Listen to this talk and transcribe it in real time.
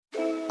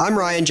I'm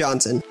Ryan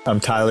Johnson. I'm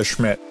Tyler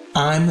Schmidt.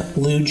 I'm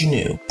Lou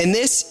Janu. And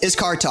this is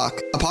Card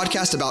Talk, a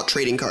podcast about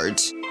trading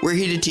cards. We're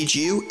here to teach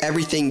you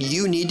everything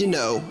you need to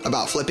know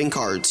about flipping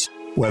cards.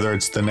 Whether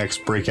it's the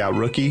next breakout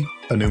rookie,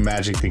 a new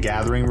Magic the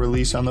Gathering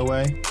release on the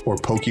way, or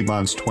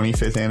Pokemon's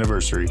 25th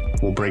anniversary,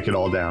 we'll break it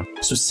all down.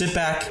 So sit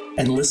back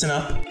and listen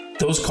up.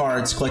 Those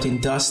cards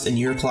collecting dust in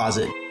your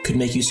closet could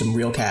make you some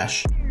real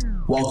cash.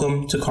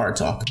 Welcome to Card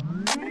Talk.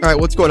 All right,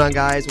 what's going on,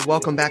 guys?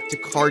 Welcome back to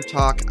Card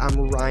Talk.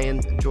 I'm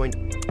Ryan,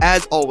 joined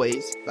as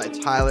always by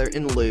Tyler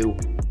and Lou.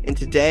 And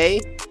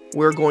today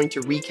we're going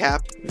to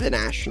recap the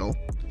National.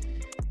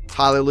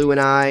 Tyler, Lou, and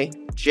I,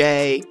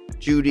 Jay,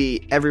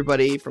 Judy,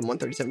 everybody from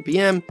 1:37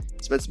 p.m.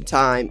 spent some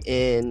time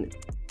in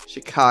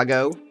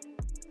Chicago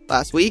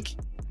last week,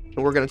 and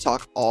we're going to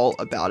talk all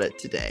about it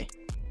today.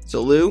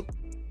 So, Lou,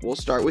 we'll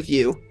start with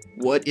you.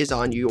 What is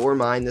on your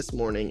mind this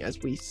morning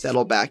as we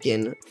settle back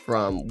in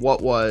from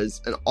what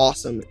was an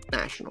awesome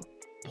National?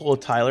 Pull a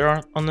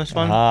Tyler on this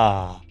one.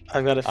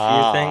 I've got a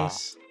few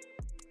things.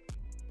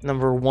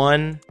 Number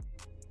one,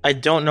 I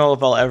don't know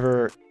if I'll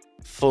ever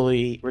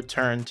fully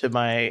return to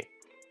my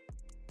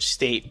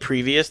state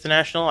previous to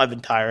National. I've been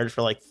tired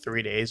for like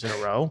 3 days in a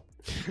row.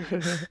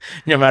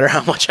 No matter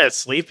how much I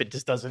sleep, it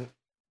doesn't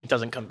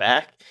come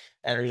back.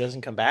 Energy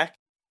doesn't come back.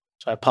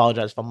 So I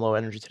apologize if I'm low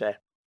energy today.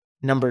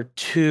 Number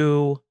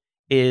two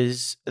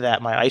is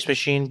that my ice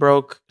machine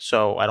broke,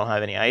 so I don't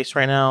have any ice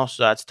right now,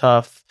 so that's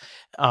tough.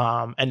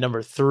 And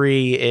number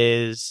three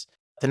is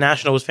the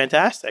National was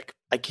fantastic.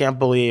 I can't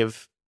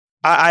believe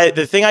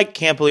the thing I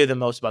can't believe the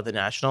most about the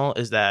National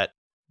is that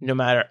no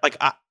matter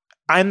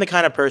I'm the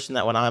kind of person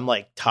that when I'm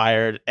like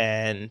tired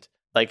and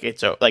like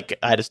it's like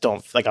I just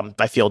don't like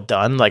I feel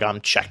done, like I'm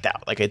checked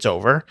out, like it's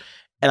over,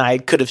 and I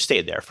could have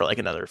stayed there for like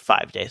another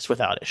 5 days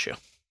without issue.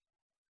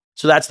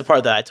 So that's the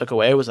part that I took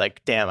away was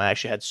like, damn, I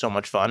actually had so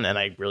much fun, and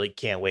I really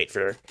can't wait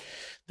for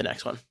the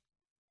next one.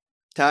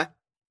 Ty?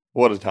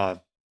 What a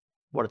time.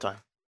 What a time.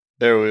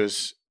 There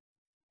was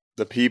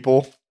the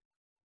people,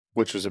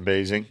 which was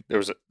amazing. There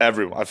was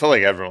everyone. I felt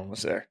like everyone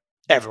was there.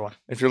 Everyone.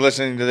 If you're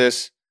listening to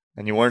this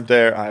and you weren't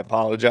there, I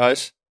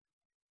apologize.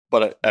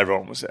 But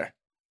everyone was there.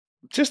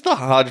 Just the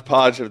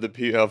hodgepodge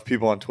of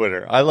people on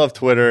Twitter. I love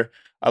Twitter.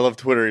 I love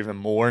Twitter even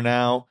more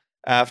now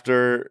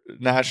after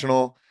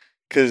National.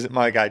 Because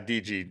my guy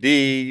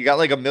DGD, you got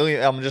like a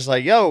million. I'm just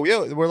like, yo,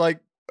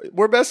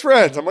 we're best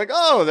friends. I'm like,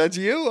 oh, that's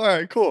you? All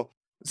right, cool.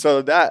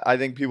 So that, I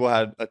think people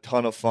had a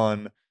ton of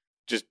fun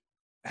just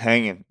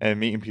hanging and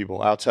meeting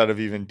people outside of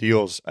even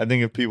deals. I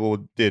think if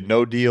people did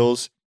no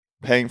deals,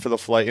 paying for the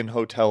flight and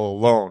hotel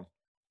alone,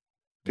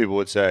 people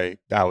would say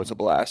that was a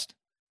blast.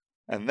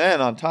 And then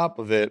on top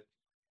of it,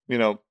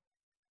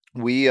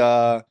 we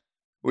had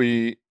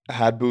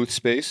booth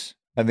space.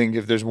 I think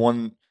if there's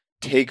one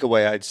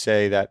takeaway, I'd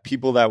say that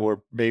people that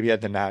were maybe at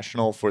the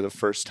National for the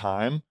first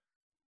time,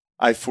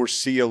 I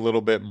foresee a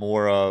little bit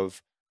more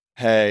of,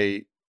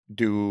 hey,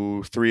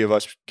 do 3 of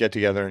us get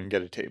together and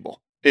get a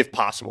table? If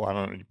possible. I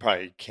don't know, you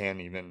probably can't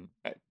even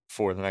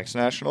for the next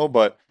National,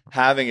 but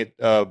having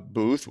a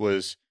booth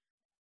was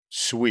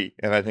sweet.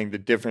 And I think the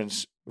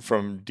difference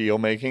from deal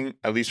making,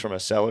 at least from a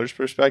seller's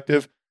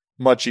perspective,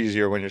 much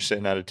easier when you're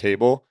sitting at a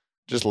table,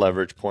 just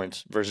leverage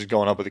points versus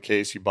going up with a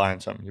case, you're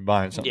buying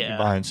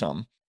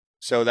something.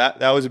 So that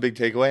was a big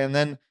takeaway. And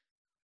then,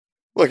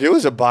 look, it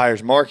was a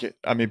buyer's market.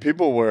 I mean,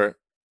 people were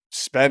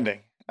spending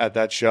at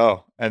that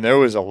show. And there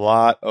was a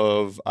lot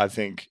of, I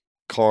think,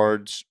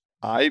 cards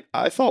I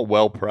thought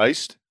well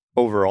priced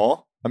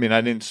overall. I mean,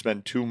 I didn't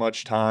spend too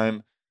much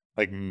time,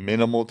 like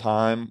minimal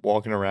time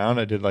walking around.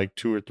 I did like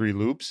 2 or 3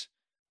 loops.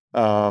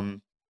 I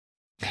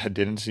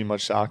didn't see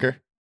much soccer,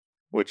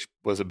 which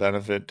was a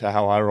benefit to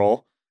how I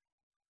roll.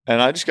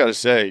 And I just got to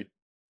say,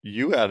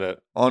 you had an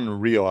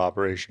unreal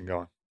operation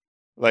going.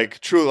 Like,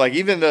 true, like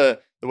even the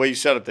way you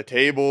set up the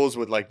tables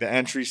with like the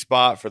entry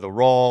spot for the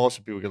roll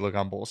so people could look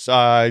on both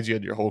sides. You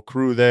had your whole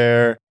crew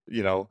there.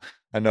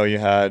 I know you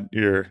had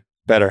your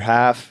better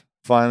half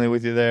finally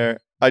with you there.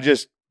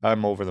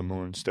 I'm over the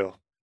moon still.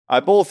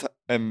 I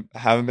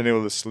haven't been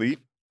able to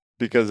sleep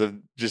because of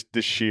just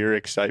the sheer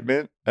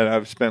excitement. And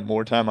I've spent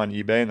more time on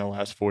eBay in the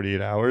last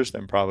 48 hours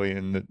than probably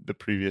in the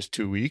previous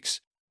 2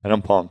 weeks. And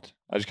I'm pumped.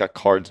 I just got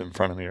cards in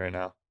front of me right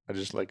now. I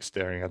just like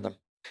staring at them.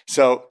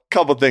 So, a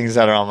couple things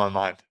that are on my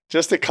mind.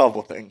 Just a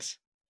couple things.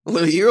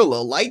 Lou, you're a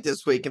little light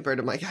this week compared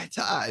to my guy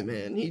Ty,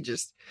 man.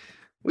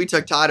 We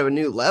took Ty to a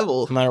new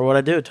level. No matter what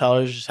I do,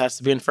 Tyler just has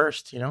to be in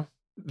first,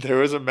 There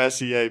was a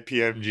Messier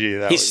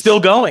PMG. He's still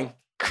going.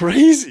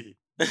 Crazy.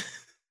 It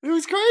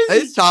was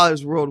crazy. It's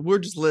Tyler's world. We're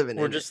just living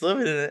in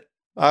it.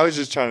 I was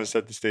just trying to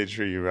set the stage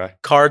for you, Ray.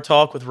 Card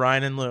Talk with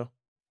Ryan and Lou.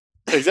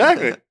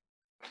 Exactly.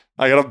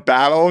 I got to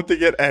battle to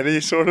get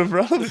any sort of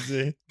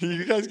relevancy.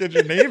 You guys get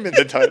your name in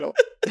the title.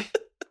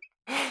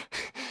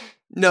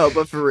 No,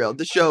 but for real,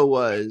 the show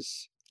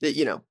was,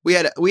 we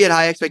had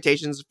high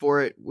expectations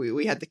for it.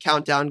 We had the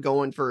countdown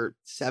going for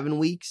 7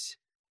 weeks.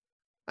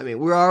 I mean,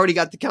 we already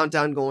got the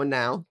countdown going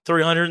now.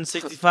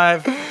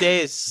 365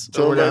 days.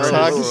 So next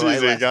hockey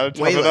season, got to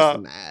tough it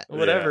up.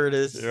 Whatever it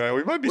is. Yeah,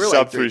 we might be We're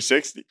sub like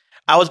 360.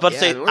 I was about to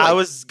say, I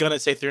was going to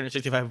say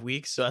 365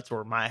 weeks, so that's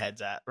where my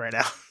head's at right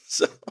now.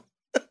 So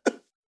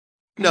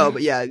no,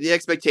 but yeah, the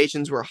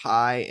expectations were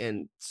high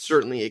and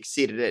certainly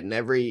exceeded it in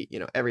every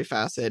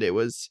facet. It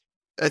was,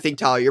 I think,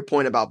 Tyler, your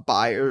point about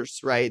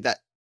buyers, right? That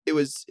it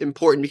was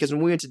important because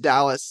when we went to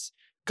Dallas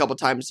a couple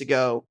times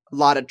ago, a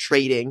lot of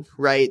trading,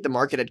 right? The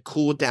market had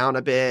cooled down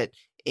a bit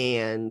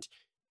and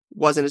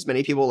wasn't as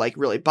many people like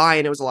really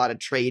buying. It was a lot of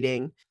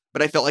trading,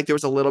 but I felt like there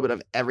was a little bit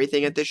of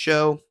everything at this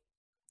show.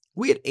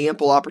 We had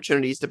ample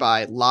opportunities to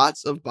buy,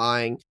 lots of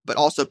buying, but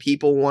also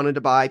people wanted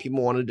to buy,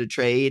 people wanted to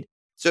trade.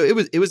 So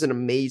it was an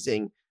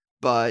amazing,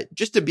 but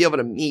just to be able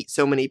to meet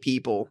so many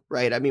people,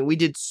 right? I mean, we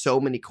did so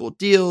many cool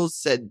deals,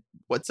 said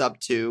what's up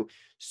to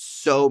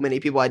so many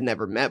people I'd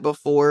never met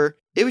before.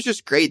 It was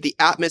just great. The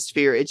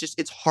atmosphere,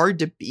 it's hard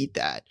to beat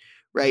that,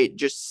 right?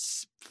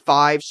 Just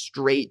 5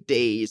 straight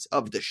days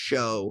of the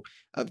show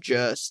of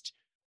just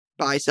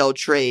buy, sell,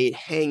 trade,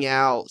 hang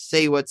out,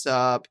 say what's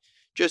up.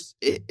 Just,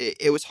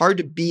 it was hard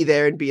to be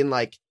there and being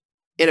like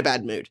in a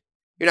bad mood.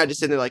 You're not just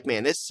sitting there like,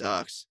 man, this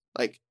sucks.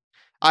 Like,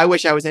 I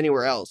wish I was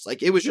anywhere else.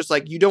 Like, it was just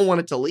like, you don't want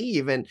it to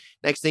leave. And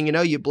next thing you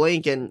know, you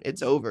blink and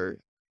it's over.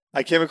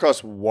 I came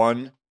across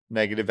one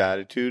negative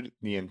attitude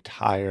the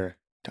entire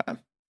time.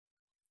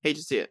 Hate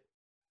to see it.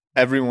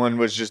 Everyone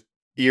was just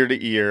ear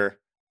to ear,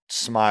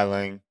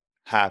 smiling,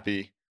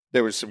 happy.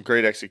 There was some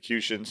great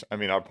executions. I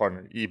mean, our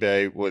partner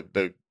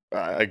eBay,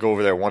 I go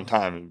over there one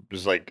time and it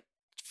was like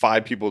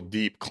 5 people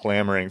deep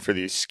clamoring for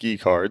these ski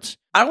cards.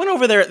 I went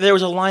over there. There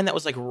was a line that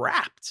was like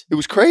wrapped. It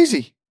was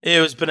crazy.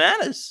 It was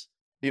bananas.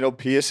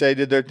 PSA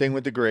did their thing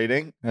with the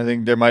grading. I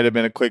think there might have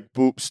been a quick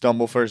boop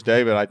stumble first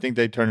day, but I think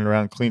they turned it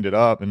around, cleaned it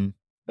up, and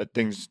that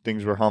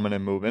things were humming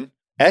and moving.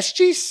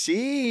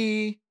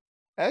 SGC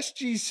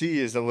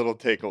is a little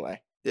takeaway.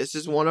 This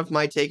is one of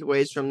my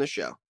takeaways from the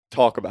show.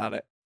 Talk about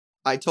it.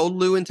 I told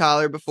Lou and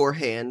Tyler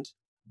beforehand,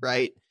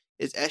 right,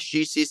 is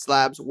SGC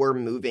slabs were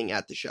moving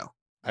at the show.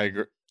 I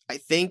agree. I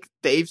think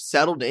they've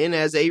settled in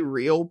as a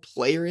real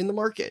player in the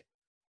market.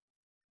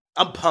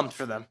 I'm pumped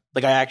for them.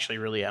 Like, I actually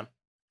really am.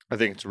 I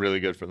think it's really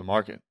good for the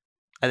market.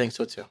 I think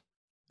so too.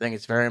 I think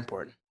it's very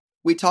important.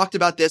 We talked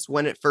about this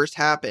when it first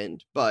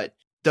happened, but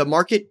the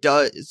market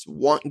does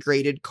want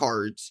graded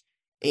cards,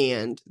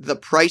 and the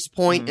price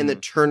point and the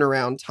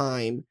turnaround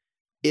time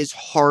is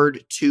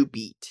hard to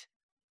beat,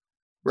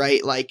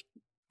 right? Like,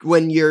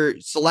 when your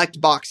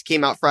Select box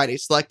came out Friday,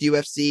 Select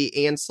UFC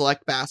and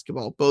Select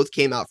Basketball both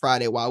came out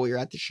Friday while we were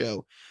at the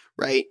show,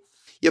 right?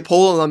 You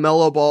pull a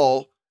LaMelo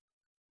Ball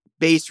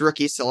base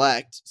rookie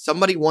Select.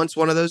 Somebody wants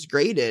one of those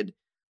graded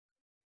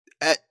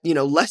at,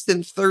 less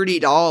than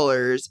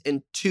 $30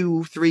 and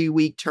 2-3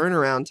 week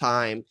turnaround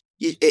time.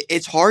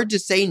 It's hard to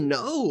say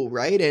no,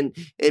 right?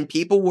 And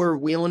people were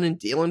wheeling and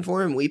dealing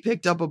for him. We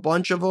picked up a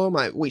bunch of them.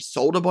 We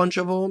sold a bunch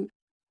of them.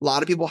 A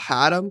lot of people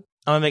had them.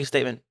 I'm going to make a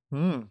statement.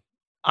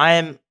 I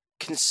am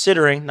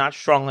considering, not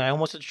strongly, I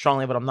almost said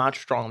strongly, but I'm not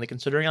strongly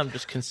considering. I'm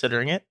just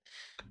considering it.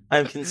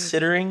 I'm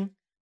considering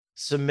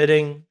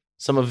submitting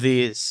some of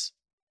these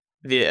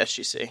via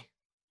SGC.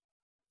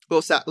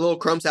 Little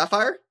Chrome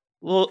Sapphire?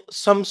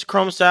 Some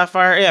Chrome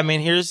Sapphire. Yeah, I mean,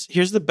 here's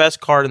the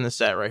best card in the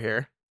set right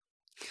here.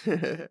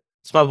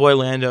 It's my boy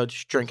Lando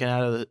just drinking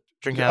out of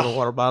the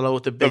water bottle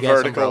with the big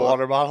vertical umbrella.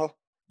 Water bottle.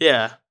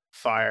 Yeah,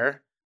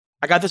 fire.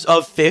 I got this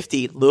of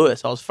 50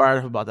 Lewis. I was fired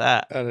up about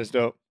that. That is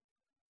dope.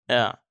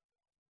 Yeah.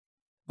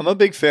 I'm a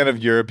big fan of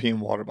European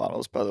water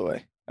bottles, by the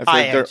way.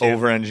 I think they're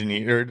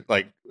over-engineered,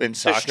 like in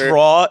soccer. The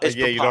straw is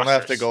you don't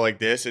have to go like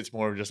this. It's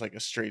more of just like a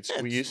straight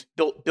squeeze.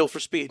 Built for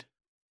speed.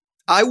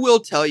 I will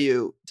tell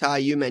you, Ty,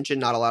 you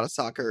mentioned not a lot of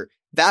soccer.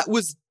 That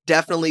was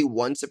definitely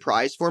one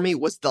surprise for me,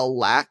 was the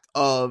lack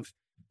of,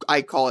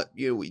 I call it,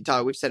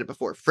 Tyler, we've said it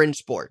before, fringe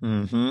sport.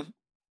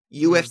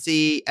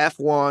 UFC,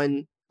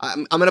 F1.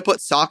 I'm going to put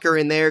soccer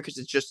in there because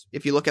it's just,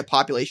 if you look at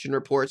population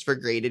reports for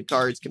graded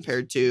cards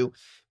compared to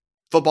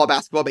football,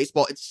 basketball,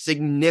 baseball, it's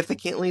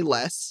significantly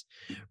less,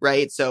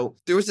 right? So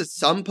there was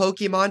some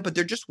Pokemon, but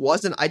there just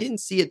wasn't. I didn't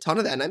see a ton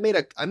of that, and I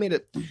made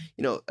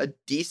a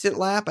decent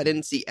lap. I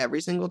didn't see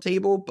every single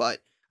table,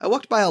 but I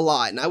walked by a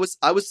lot, and I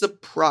was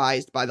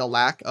surprised by the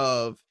lack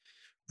of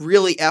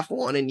really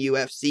F1 and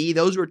UFC.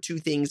 Those were 2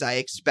 things I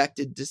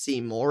expected to see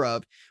more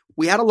of.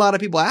 We had a lot of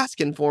people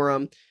asking for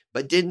them,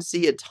 but didn't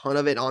see a ton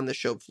of it on the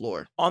show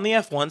floor. On the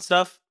F1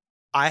 stuff,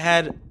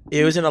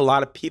 it was in a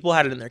lot of people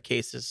had it in their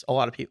cases. A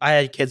lot of people. I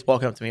had kids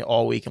walking up to me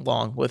all week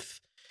long with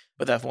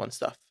F1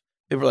 stuff.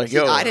 They were like,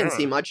 "Yo, I didn't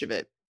see much of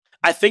it."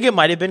 I think it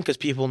might have been because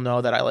people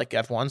know that I like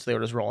F1, so they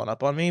were just rolling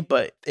up on me.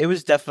 But it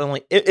was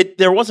definitely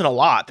there wasn't a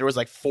lot. There was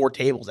like 4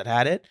 tables that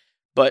had it,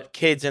 but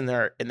kids in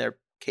their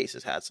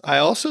cases had some. I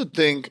also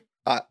think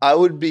I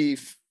would be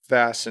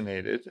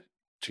fascinated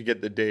to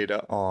get the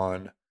data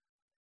on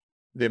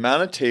the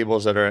amount of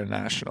tables that are at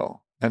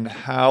National and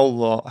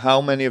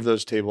how many of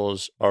those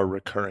tables are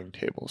recurring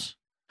tables.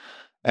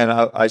 And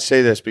I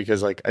say this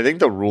because I think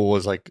the rule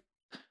is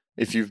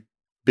if you've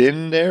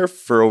been there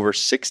for over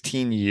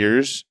 16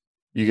 years,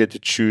 you get to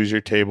choose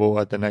your table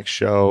at the next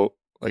show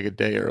a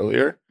day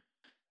earlier.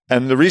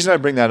 And the reason I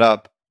bring that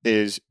up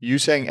is you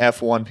saying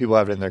F1, people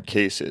have it in their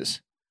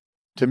cases.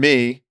 To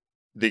me,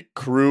 the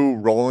crew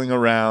rolling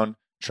around,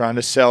 trying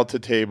to sell to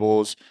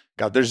tables,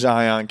 got their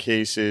Zion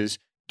cases,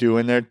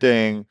 doing their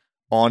thing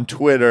on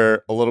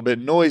Twitter, a little bit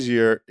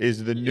noisier,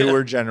 is the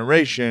newer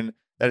generation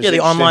that is the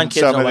online kids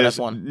some know of about this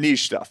F1.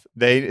 niche stuff.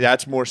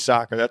 That's more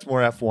soccer, that's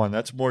more F1,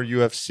 that's more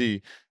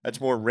UFC,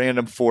 that's more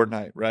random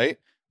Fortnite, right?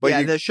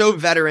 But the show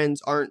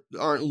veterans aren't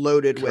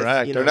loaded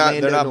correct. with, They're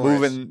not Norris.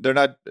 moving, they're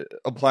not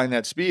applying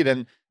that speed,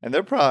 and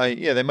they're probably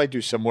they might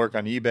do some work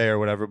on eBay or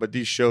whatever, but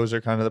these shows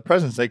are kind of the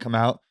presence. They come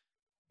out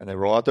and they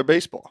roll out their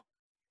baseball.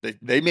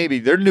 They maybe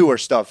their newer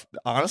stuff.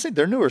 Honestly,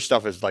 their newer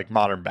stuff is like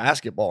modern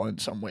basketball in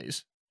some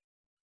ways.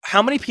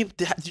 How many people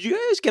did you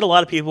guys get? A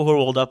lot of people who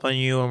rolled up on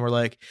you and were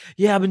like,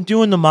 "Yeah, I've been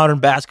doing the modern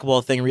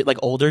basketball thing." Like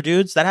older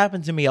dudes, that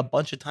happened to me a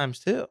bunch of times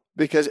too.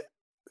 Because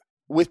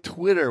with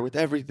Twitter, with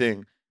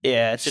everything,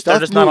 yeah, it's just stuff they're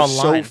just not moves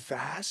online so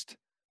fast,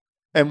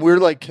 and we're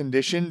like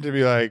conditioned to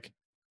be like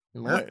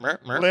Lando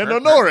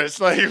Norris. Norris.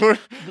 Like we're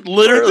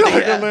Literally,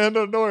 like yeah.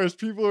 Lando Norris.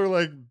 People are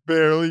like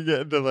barely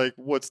getting to like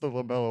what's the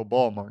LaMelo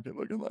Ball market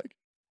looking like.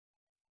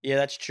 Yeah,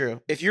 that's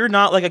true. If you're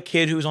not like a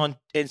kid who's on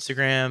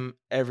Instagram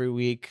every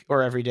week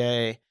or every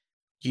day,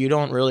 you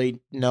don't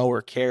really know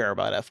or care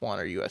about F1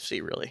 or UFC,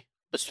 really.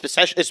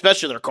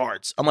 Especially their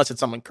cards, unless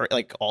it's someone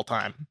like all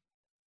time.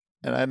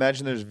 And I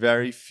imagine there's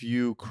very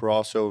few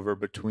crossover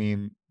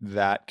between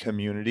that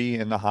community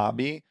and the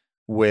hobby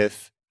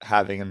with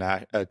having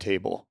a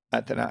table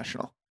at the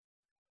National,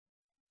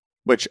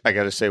 which I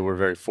got to say we're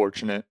very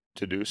fortunate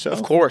to do so.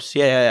 Of course,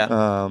 yeah.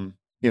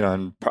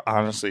 And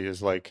honestly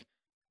is like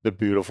the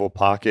beautiful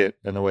pocket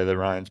and the way that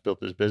Ryan's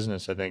built his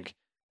business, I think,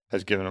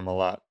 has given him a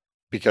lot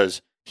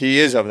because he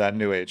is of that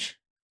new age.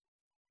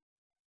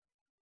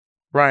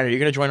 Ryan, are you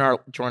going to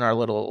join our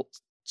little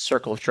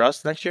circle of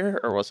trust next year,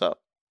 or what's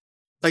up?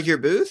 Like your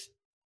booth?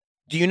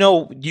 You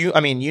know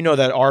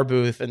that our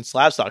booth and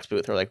Slabstock's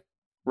booth are like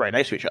right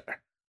next to each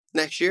other.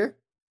 Next year?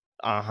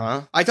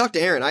 Uh-huh. I talked to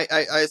Aaron.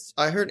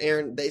 I heard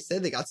Aaron. They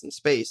said they got some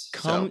space.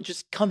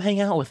 Just come hang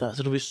out with us.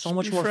 It'll be so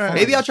much more fun.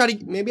 Maybe I'll try to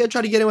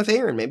get in with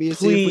Aaron. Maybe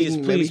please.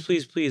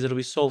 It'll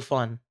be so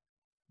fun.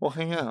 We'll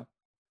hang out.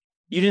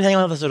 You didn't hang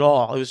out with us at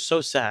all. It was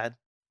so sad.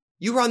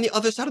 You were on the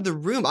other side of the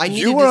room.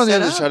 You were on the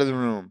other side of the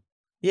room.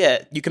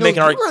 Yeah, you can make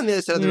an argument. You were on the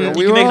other side of the room.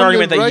 You can make an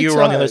argument that you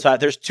were on the other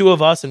side. There's two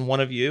of us and one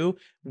of you.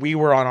 We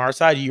were on our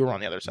side. You were on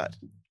the other side.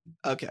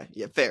 Okay.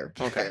 Yeah. Fair.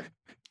 Okay.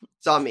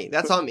 It's on me.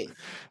 That's on me.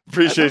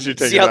 Appreciate you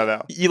taking that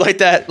out. You like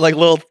that, like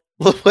little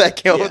I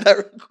came up with that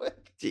real quick.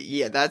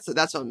 Yeah,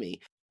 that's on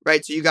me.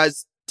 Right. So you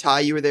guys,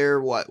 Ty, you were there.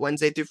 What,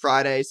 Wednesday through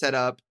Friday set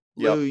up?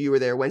 Yep. Lou, you were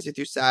there Wednesday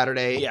through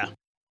Saturday. Yeah.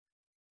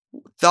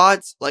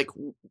 Thoughts? Like,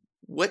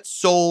 what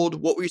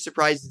sold? What were you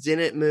surprised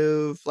didn't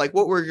move? Like,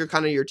 what were your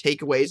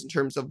takeaways in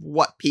terms of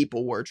what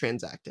people were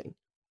transacting?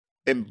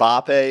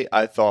 Mbappe,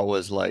 I thought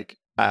was like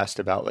asked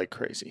about like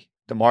crazy.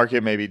 The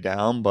market may be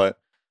down, but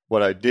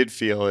what I did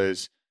feel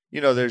is,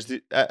 there's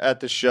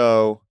at the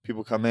show,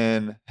 people come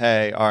in,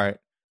 hey, all right,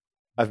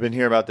 I've been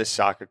hearing about this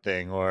soccer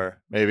thing,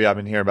 or maybe I've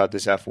been hearing about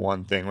this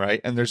F1 thing, right?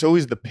 And there's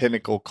always the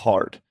pinnacle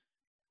card.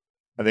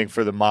 I think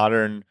for the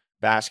modern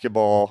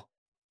basketball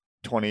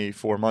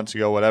 24 months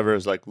ago, whatever,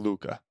 is like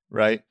Luka,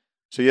 right?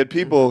 So you had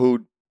people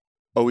who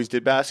always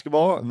did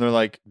basketball, and they're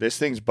like, this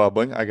thing's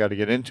bubbling, I got to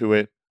get into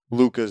it.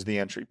 Luka's the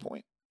entry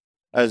point.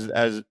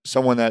 As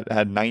someone that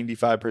had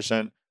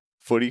 95%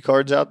 footy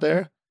cards out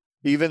there,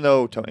 even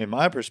though, in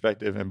my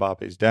perspective,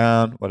 Mbappe's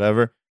down,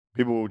 whatever,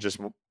 people just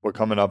were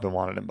coming up and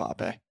wanted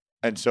Mbappe.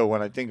 And so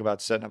when I think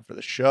about setting up for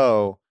the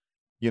show,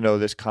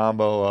 this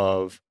combo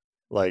of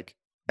like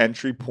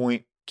entry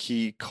point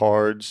key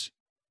cards,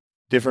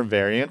 different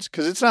variants,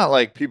 because it's not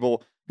like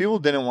people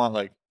didn't want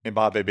like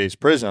Mbappe-based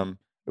Prism.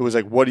 It was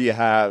like, what do you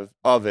have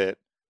of it?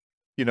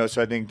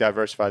 So I think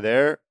diversify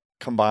there,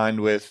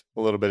 combined with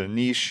a little bit of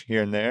niche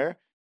here and there,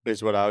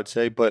 is what I would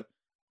say. But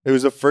it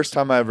was the first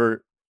time I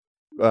ever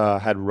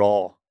had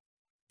Raw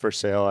for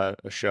sale at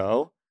a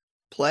show.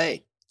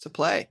 It's a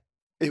play.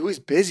 It was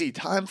busy.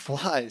 Time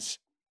flies.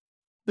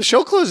 The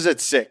show closes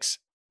at 6.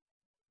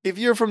 If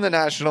you're from the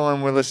National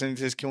and we're listening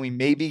to this, can we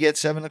maybe get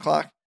 7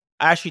 o'clock?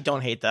 I actually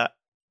don't hate that.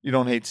 You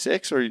don't hate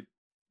 6, or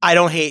I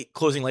don't hate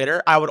closing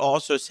later. I would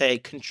also say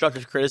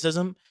constructive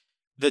criticism.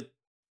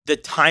 The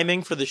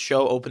timing for the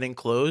show open and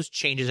close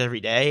changes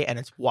every day, and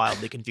it's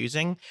wildly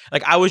confusing.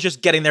 Like, I was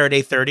just getting there at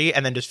 8:30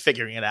 and then just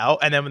figuring it out.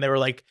 And then when there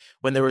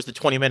was the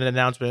 20-minute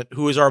announcement,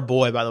 who is our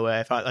boy, by the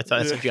way, I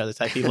sent you guys a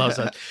text. He loves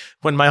it.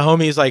 When my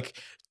homie's like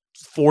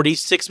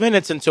 46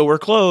 minutes until we're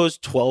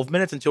closed, 12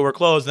 minutes until we're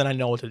closed, then I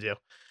know what to do.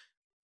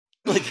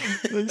 Like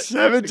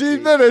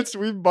 17 minutes,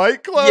 we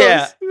might close.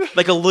 Yeah,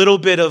 like a little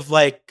bit of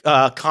like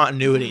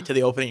continuity to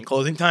the opening and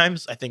closing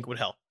times, I think would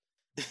help.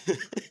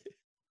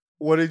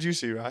 What did you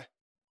see, Rye?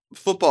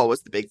 Football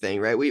was the big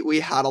thing, right? We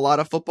had a lot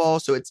of football,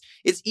 so it's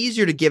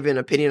easier to give an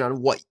opinion on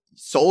what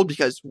sold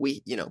because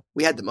we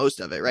had the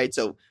most of it, right?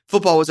 So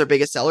football was our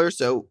biggest seller,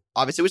 so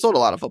obviously we sold a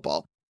lot of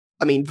football.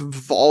 I mean,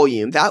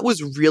 volume. That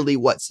was really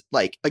what's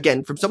like,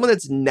 again, from someone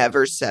that's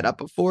never set up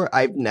before,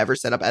 I've never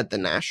set up at the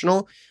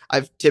National.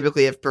 I've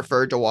typically have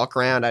preferred to walk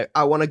around.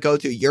 I want to go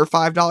through your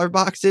 $5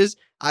 boxes.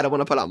 I don't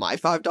want to put out my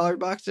 $5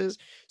 boxes.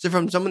 So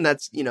from someone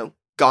that's,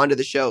 gone to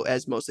the show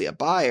as mostly a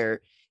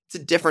buyer, it's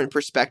a different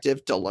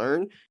perspective to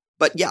learn.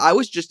 But yeah, I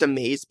was just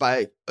amazed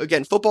by,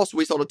 again, football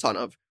we sold a ton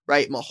of,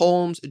 right?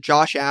 Mahomes,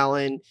 Josh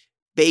Allen,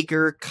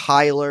 Baker,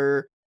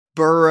 Kyler,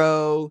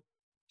 Burrow,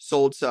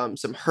 sold some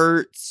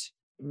Hurts,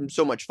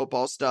 so much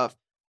football stuff.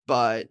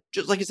 But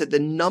just like I said, the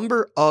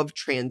number of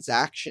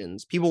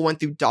transactions, people went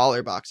through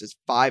dollar boxes,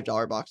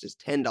 $5 boxes,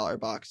 $10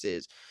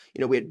 boxes.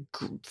 We had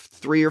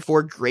 3 or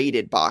 4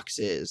 graded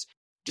boxes,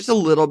 just a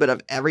little bit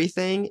of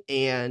everything.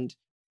 And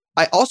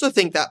I also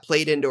think that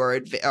played into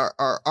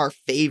our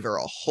favor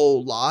a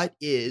whole lot,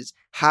 is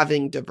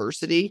having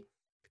diversity.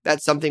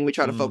 That's something we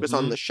try to focus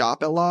on in the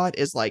shop a lot,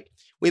 is like,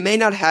 we may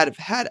not have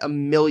had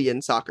 1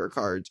 million soccer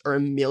cards or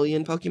 1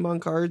 million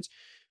Pokemon cards,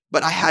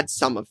 but I had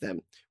some of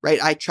them,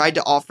 right? I tried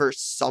to offer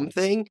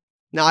something,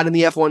 not in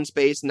the F1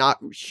 space, not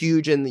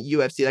huge in the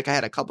UFC. Like I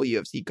had a couple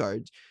UFC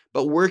cards,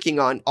 but working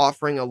on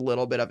offering a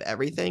little bit of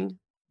everything.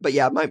 But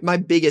yeah, my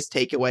biggest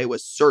takeaway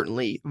was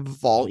certainly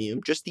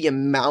volume. Just the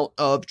amount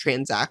of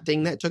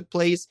transacting that took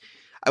place,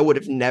 I would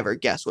have never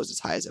guessed was as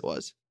high as it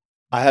was.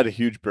 I had a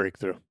huge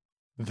breakthrough.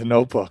 The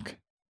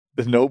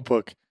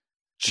notebook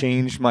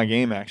changed my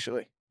game,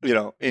 actually.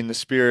 In the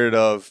spirit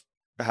of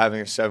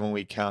having a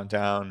 7-week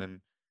countdown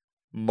and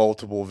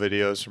multiple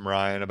videos from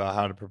Ryan about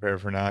how to prepare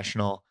for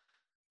National,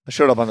 I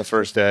showed up on the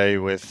first day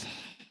with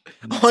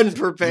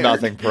unprepared,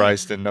 nothing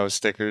priced and no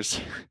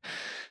stickers.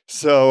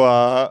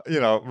 So,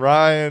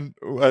 Ryan,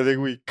 I think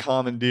we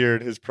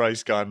commandeered his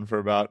price gun for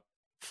about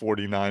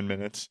 49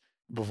 minutes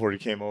before he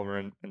came over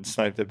and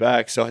sniped it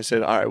back. So I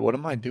said, all right, what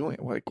am I doing?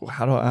 Like,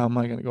 how am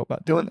I going to go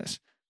about doing this?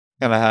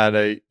 And I had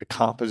a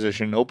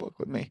composition notebook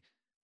with me.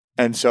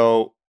 And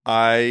so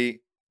I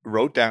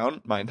wrote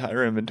down my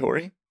entire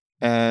inventory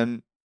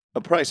and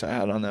a price I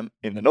had on them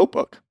in the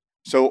notebook.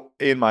 So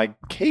in my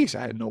case,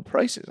 I had no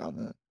prices on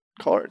the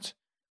cards.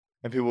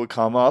 And people would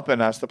come up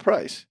and ask the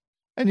price.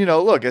 And,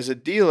 look, as a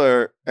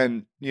dealer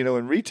and,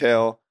 in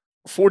retail,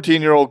 a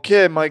 14-year-old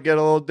kid might get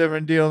a little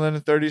different deal than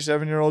a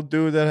 37-year-old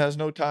dude that has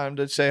no time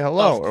to say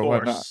hello or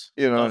whatnot.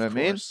 You know what I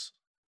mean?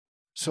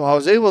 So I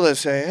was able to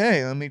say,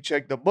 hey, let me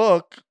check the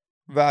book,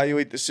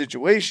 evaluate the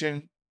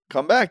situation,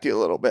 come back to you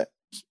a little bit.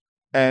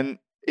 And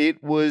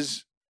it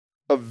was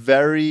a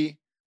very,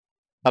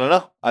 I don't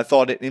know, I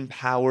thought it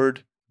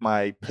empowered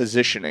my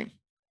positioning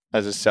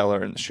as a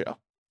seller in the show.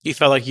 You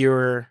felt like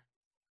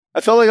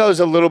I felt like I was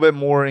a little bit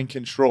more in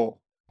control.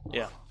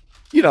 Yeah.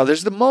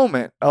 There's the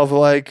moment of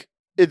like,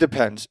 it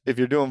depends. If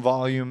you're doing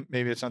volume,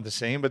 maybe it's not the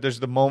same, but there's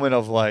the moment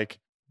of like,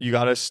 you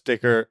got a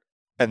sticker,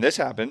 and this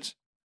happens.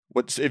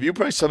 If you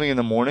price something in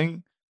the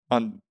morning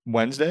on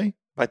Wednesday,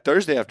 by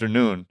Thursday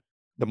afternoon,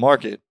 the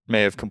market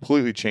may have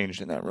completely changed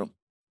in that room.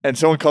 And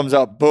someone comes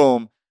up,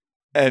 boom,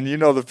 and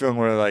the feeling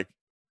where like,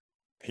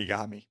 he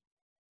got me.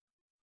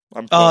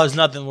 There's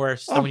nothing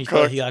worse than when you feel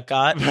like he got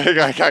got.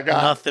 I got.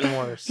 Nothing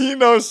worse. He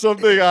knows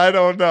something I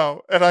don't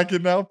know. And I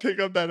can now pick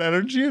up that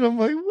energy, and I'm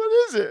like,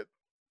 what is it?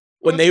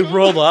 When they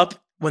roll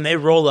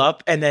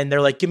up, and then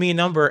they're like, give me a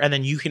number, and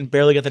then you can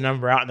barely get the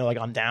number out, and they're like,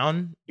 I'm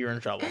down, you're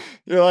in trouble.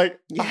 You're like,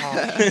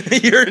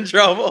 you're in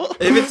trouble.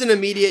 If it's an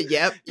immediate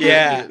yep.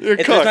 Yeah.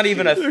 If there's not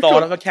even a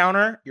thought of a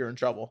counter, you're in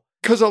trouble.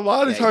 Because a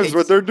lot of times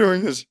what they're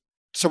doing is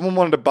someone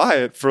wanted to buy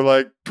it for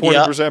like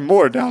 20%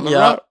 more down the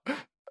road.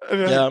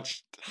 Yep.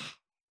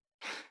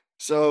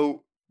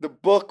 So the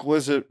book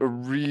was a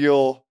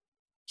real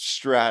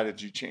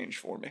strategy change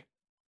for me.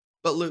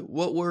 But Lou,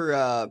 what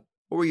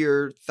were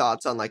your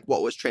thoughts on like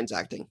what was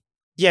transacting?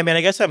 Yeah, man,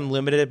 I guess I'm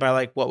limited by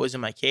like what was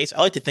in my case.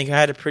 I like to think I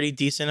had a pretty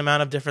decent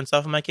amount of different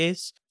stuff in my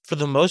case. For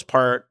the most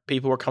part,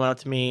 people were coming up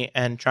to me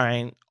and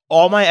trying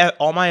all my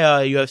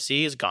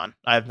UFC is gone.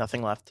 I have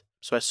nothing left.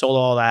 So I sold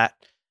all that.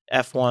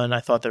 F1,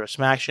 I thought there was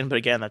some action, but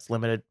again, that's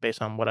limited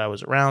based on what I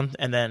was around.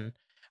 And then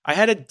I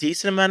had a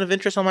decent amount of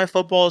interest on my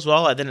football as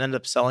well. I didn't end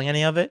up selling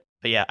any of it.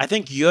 But yeah, I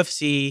think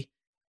UFC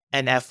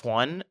and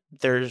F1,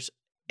 there's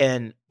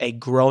a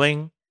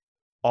growing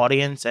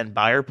audience and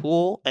buyer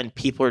pool, and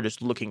people are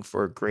just looking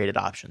for graded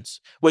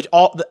options. Which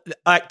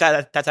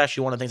that's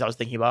actually one of the things I was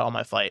thinking about on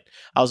my flight.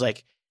 I was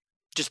like,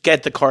 just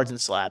get the cards and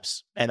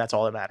slabs, and that's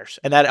all that matters.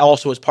 And that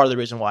also is part of the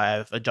reason why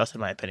I've adjusted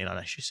my opinion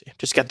on SGC.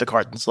 Just get the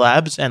cards and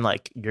slabs, and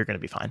like you're going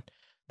to be fine.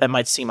 That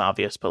might seem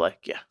obvious, but like,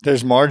 yeah.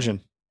 There's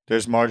margin.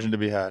 There's margin to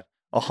be had.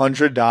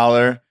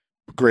 $100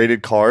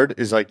 graded card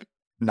is like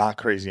not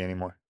crazy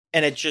anymore.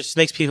 And it just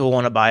makes people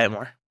want to buy it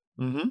more.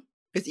 Mm-hmm.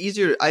 It's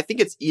easier. I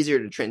think it's easier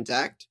to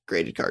transact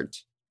graded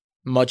cards.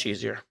 Much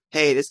easier.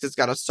 Hey, this has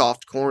got a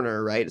soft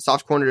corner, right? A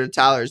soft corner to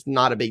Tyler is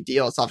not a big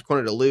deal. A soft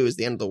corner to Lou is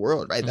the end of the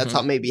world, right? Mm-hmm. That's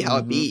how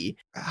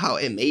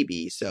it may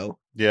be. So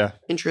yeah,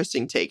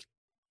 interesting take.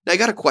 Now, I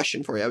got a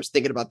question for you. I was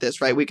thinking about this,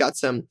 right? We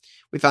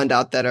found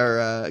out that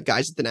our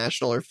guys at the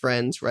National are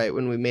friends, right?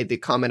 When we made the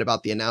comment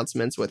about the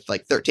announcements with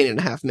like 13 and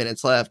a half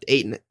minutes left,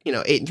 8 and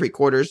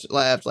 3/4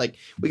 left. Like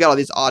we got all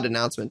these odd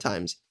announcement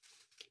times.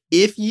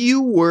 If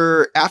you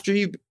were,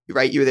 you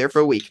were there for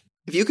a week.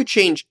 If you could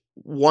change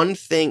one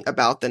thing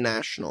about the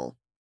National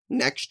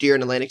next year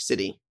in Atlantic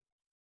City,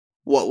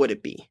 what would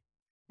it be?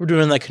 We're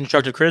doing like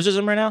constructive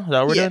criticism right now? Is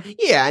that what we're doing?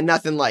 Yeah,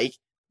 nothing like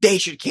they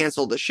should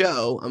cancel the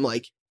show. I'm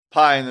like,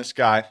 pie in the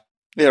sky.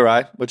 Yeah,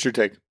 right. What's your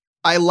take?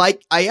 I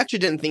actually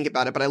didn't think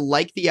about it, but I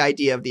like the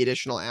idea of the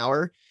additional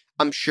hour.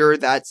 I'm sure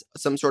that's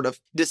some sort of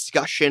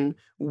discussion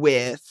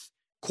with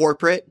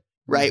corporate,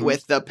 right? Mm-hmm.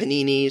 With the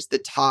Paninis, the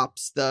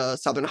Tops, the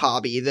Southern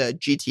Hobby, the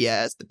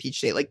GTS, the Peach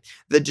State, like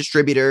the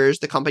distributors,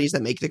 the companies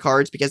that make the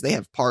cards, because they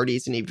have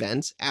parties and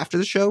events after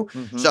the show.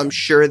 Mm-hmm. So I'm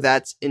sure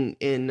that's in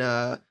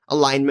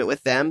alignment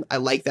with them. I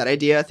like that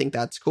idea. I think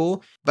that's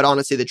cool. But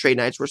honestly, the trade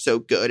nights were so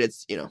good.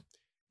 It's,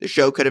 the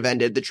show could have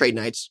ended. The trade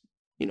nights,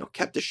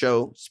 kept the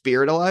show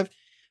spirit alive.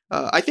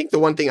 I think the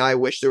one thing I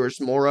wish there was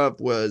more of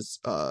was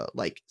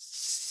like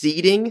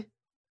seating.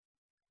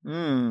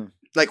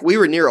 Like we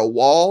were near a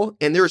wall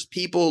and there was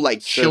people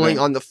like chilling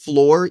on the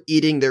floor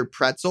eating their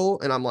pretzel.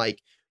 And I'm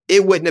like,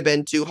 it wouldn't have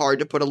been too hard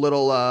to put a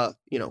little,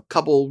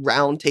 couple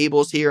round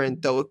tables here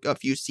and throw a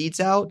few seats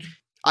out.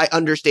 I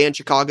understand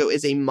Chicago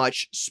is a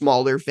much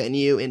smaller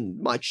venue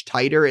and much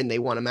tighter and they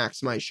want to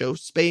maximize show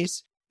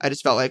space. I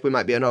just felt like we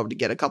might be able to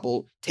get a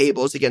couple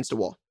tables against a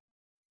wall.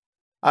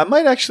 I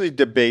might actually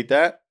debate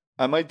that.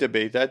 I might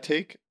debate that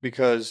take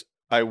because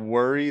I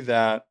worry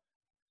that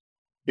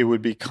it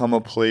would become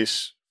a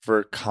place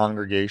for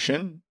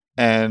congregation,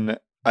 and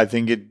I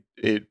think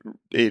it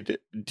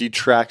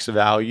detracts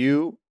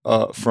value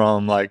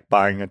from like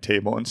buying a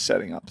table and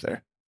setting up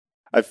there.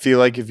 I feel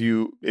like if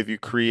you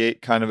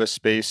create kind of a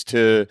space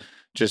to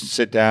just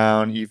sit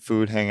down, eat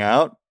food, hang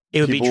out,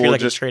 it would be true,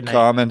 like just a trade night.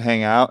 Come and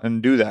hang out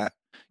and do that,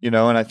 and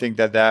I think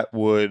that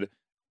would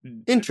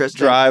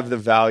drive the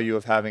value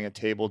of having a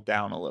table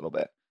down a little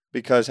bit.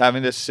 Because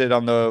having to sit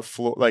on the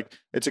floor, like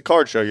it's a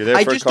card show. You're there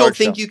for a card show. I just don't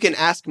think you can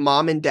ask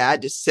mom and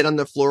dad to sit on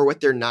the floor with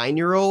their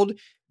 9-year-old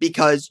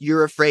because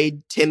you're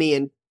afraid Timmy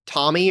and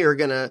Tommy are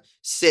going to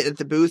sit at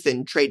the booth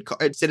and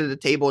sit at a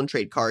table and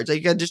trade cards.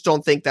 Like, I just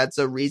don't think that's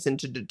a reason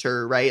to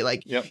deter, right?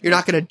 Like, You're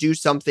not going to do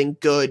something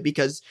good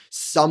because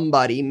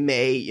somebody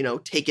may,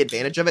 take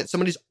advantage of it.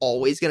 Somebody's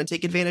always going to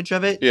take advantage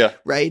of it. Yeah.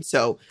 Right.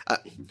 So,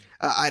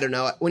 I don't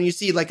know. When you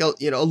see like a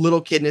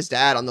little kid and his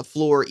dad on the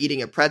floor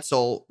eating a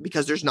pretzel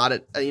because there's not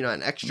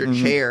an extra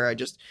chair, I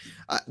just,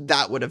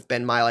 that would have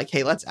been my like,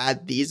 hey, let's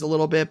add these a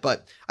little bit.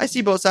 But I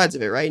see both sides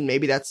of it, right? And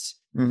maybe that's,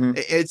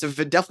 it's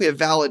definitely a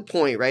valid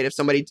point, right? If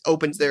somebody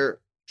opens their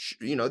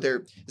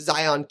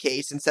Zion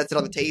case and sets it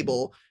on the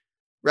table,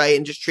 right,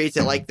 and just treats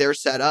it like they're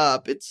set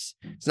up, it's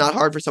not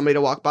hard for somebody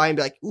to walk by and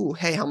be like, ooh,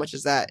 hey, how much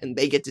is that? And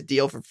they get to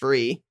deal for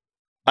free.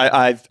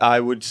 I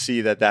would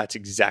see that's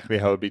exactly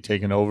how it would be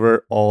taken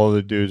over. All of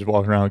the dudes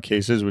walking around with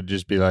cases would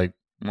just be like,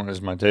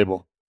 where's my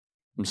table?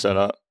 I'm set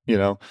up,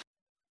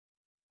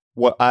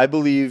 What I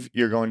believe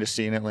you're going to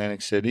see in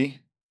Atlantic City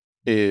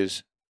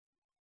is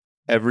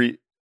every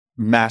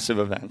massive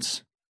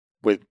events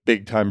with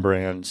big time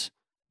brands,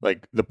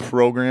 like the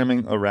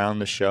programming around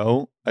the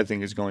show, I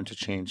think is going to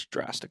change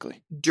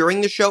drastically.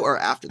 During the show or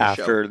after the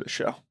show? After the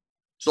show.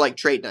 So like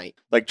trade night.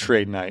 Like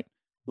trade night.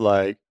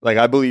 Like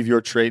I believe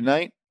your trade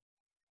night,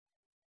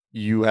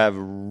 you have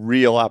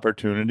real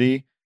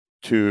opportunity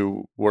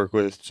to work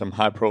with some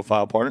high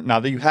profile partners.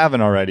 Not that you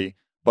haven't already,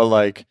 but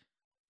like,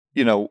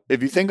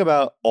 if you think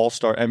about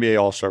NBA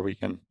All-Star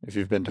Weekend, if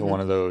you've been to one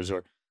of those,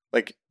 or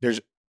like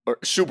or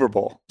Super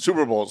Bowl.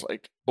 Super Bowl is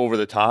like over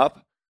the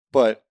top,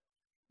 but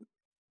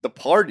the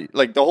party,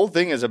 like the whole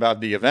thing is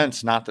about the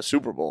events, not the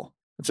Super Bowl.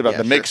 It's about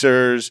the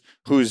mixers,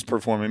 who's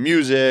performing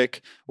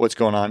music, what's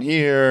going on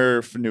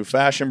here, new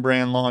fashion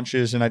brand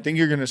launches. And I think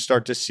you're going to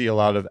start to see a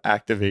lot of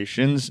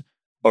activations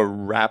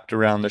wrapped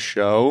around the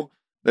show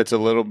that's a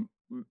little,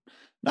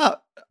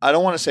 I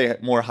don't want to say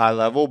more high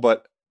level,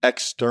 but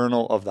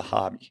external of the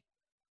hobby,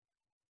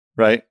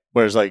 right?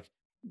 Whereas like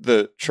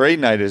the trade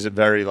night is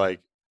very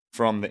like,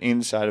 from the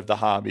inside of the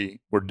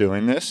hobby, we're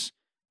doing this.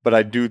 But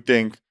I do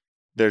think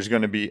there's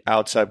going to be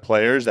outside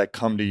players that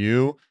come to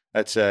you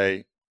that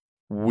say,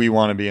 we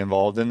want to be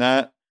involved in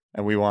that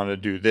and we want to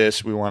do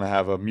this. We want to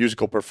have a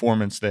musical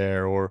performance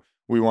there, or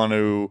we want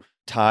to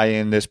tie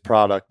in this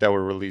product that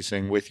we're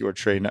releasing with your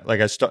trade.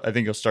 Like I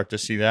think you'll start to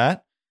see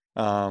that.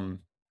 I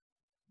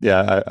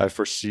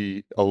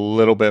foresee a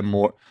little bit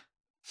more.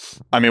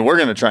 I mean, we're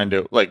going to try and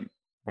do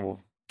we'll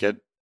get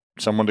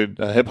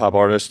a hip hop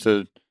artist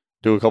to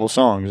do a couple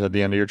songs at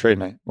the end of your trade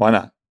night. Why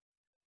not?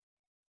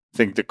 I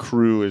think the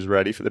crew is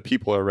ready the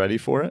people are ready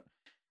for it.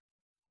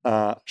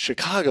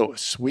 Chicago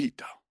is sweet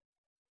though.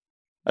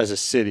 As a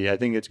city, I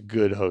think it's a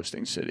good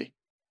hosting city.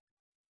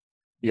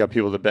 You got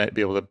people to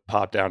be able to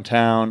pop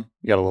downtown.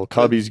 You got a little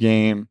Cubbies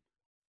game.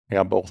 I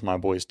got both my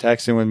boys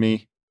texting with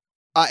me.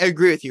 I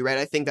agree with you, right?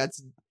 I think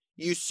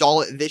you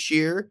saw it this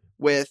year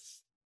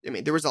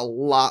there was a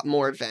lot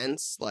more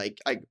events. Like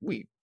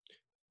we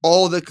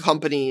all the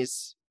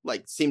companies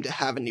like seem to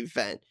have an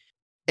event.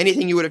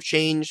 Anything you would have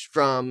changed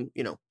from,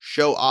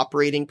 show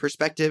operating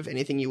perspective?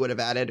 Anything you would have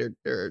added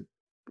or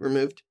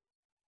removed?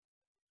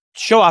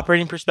 Show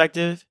operating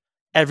perspective,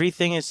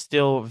 everything is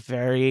still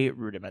very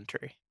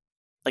rudimentary.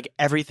 Like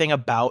everything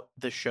about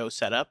the show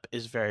setup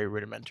is very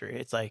rudimentary.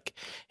 It's like,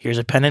 here's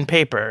a pen and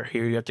paper.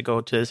 Here you have to go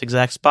to this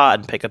exact spot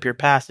and pick up your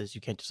passes.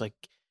 You can't just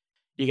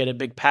you get a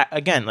big pack,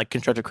 again, like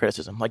constructive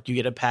criticism. Like you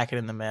get a packet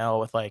in the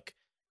mail with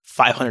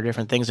 500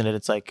 different things in it.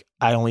 It's like,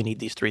 I only need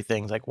these 3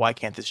 things. Like, why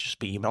can't this just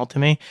be emailed to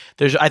me?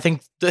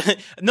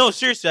 No,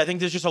 seriously, I think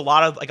there's just a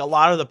lot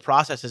of the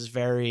process is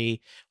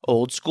very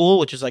old school,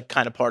 which is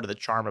kind of part of the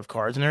charm of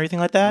cards and everything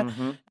like that.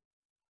 Mm-hmm.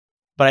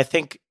 But I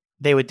think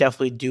they would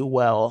definitely do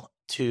well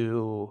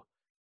to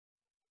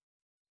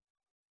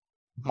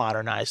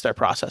modernize their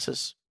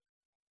processes.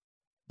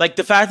 Like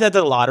the fact that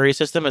the lottery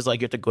system is you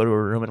have to go to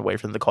a room and wait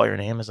for them to call your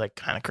name is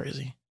kind of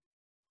crazy.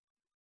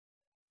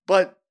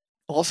 But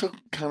also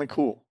kind of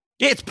cool.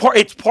 Yeah, it's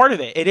part of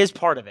it. It is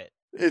part of it.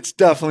 It's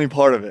definitely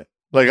part of it.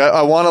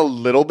 I want a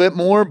little bit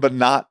more, but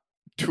not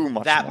too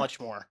much. Much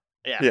more.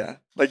 Yeah.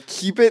 Yeah.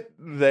 Keep it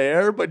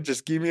there, but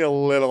just give me a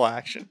little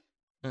action.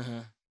 Mm-hmm.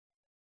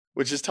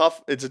 Which is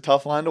tough. It's a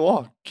tough line to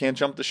walk. Can't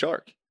jump the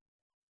shark.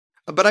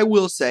 But I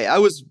will say, I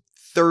was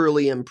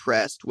thoroughly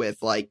impressed with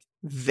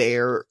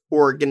their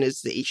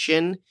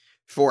organization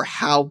for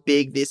how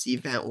big this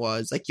event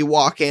was. You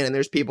walk in and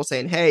there's people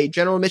saying, hey,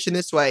 general admission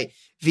this way,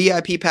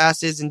 VIP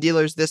passes and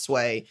dealers this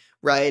way,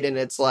 right? And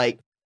it's the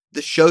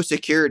show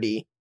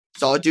security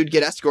saw a dude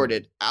get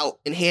escorted out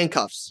in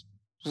handcuffs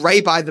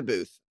right by the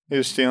booth. He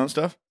was stealing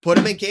stuff? Put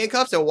him in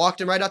handcuffs and walked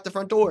him right out the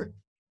front door.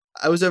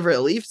 I was over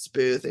at Leafs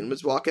booth and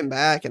was walking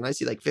back and I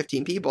see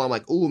 15 people. I'm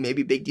like, ooh,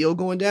 maybe big deal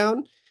going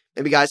down.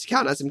 Maybe guys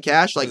counting on some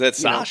cash. Is that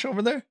Sash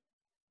over there?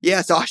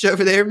 Yeah, Sasha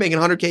over there making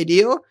a $100K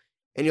deal.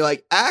 And you're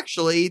like,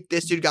 actually,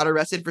 this dude got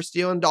arrested for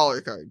stealing dollar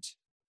cards.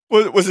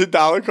 Was it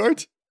dollar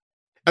cards?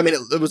 I mean,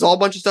 it was all a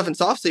bunch of stuff in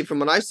soft sleep from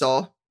what I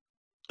saw.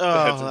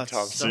 Oh, that's a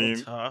tough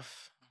scene.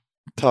 Tough.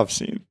 Tough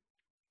scene.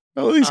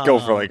 At least go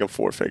for a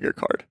 4-figure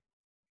card.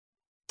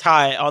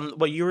 Ty, on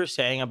what you were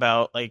saying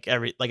about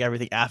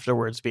everything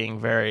afterwards being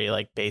very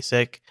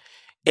basic,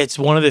 it's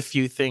one of the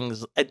few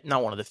things,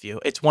 not one of the few,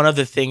 it's one of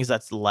the things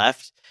that's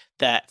left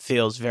that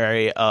feels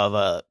very of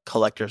a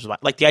collector's mind.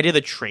 The idea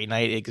that trade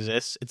night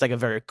exists, it's a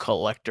very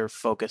collector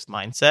focused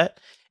mindset.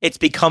 It's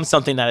become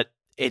something that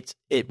it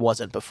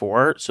wasn't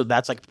before, so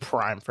that's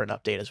prime for an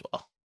update as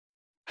well.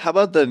 How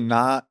about the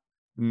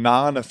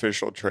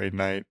non-official trade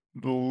night?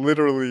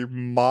 Literally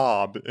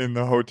mob in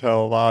the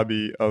hotel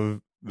lobby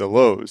of the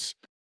Lowe's.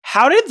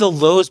 How did the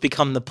Lowe's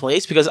become the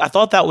place? Because I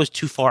thought that was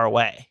too far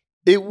away.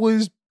 It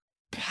was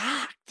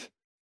packed.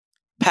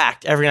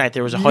 Packed every night.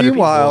 There was 100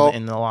 people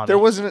in the lobby. There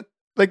wasn't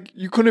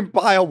you couldn't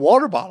buy a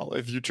water bottle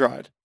if you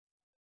tried.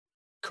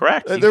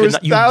 Correct. There was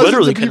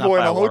thousands of people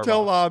in a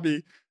hotel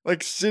lobby,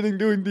 sitting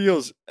doing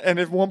deals. And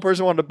if one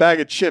person wanted a bag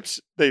of chips,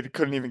 they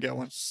couldn't even get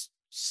one.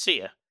 See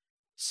ya.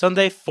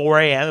 Sunday, 4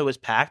 a.m. It was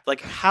packed.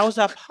 How is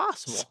that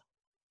possible?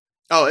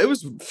 Oh, it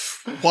was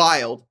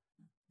wild.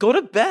 Go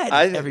to bed,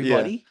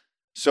 everybody. Yeah.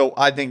 So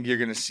I think you're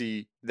going to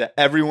see that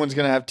everyone's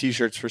going to have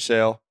T-shirts for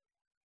sale.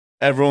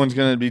 Everyone's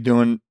going to be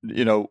doing,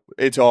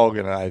 it's all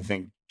going to, I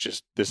think,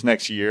 just this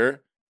next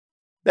year.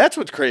 That's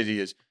what's crazy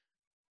is,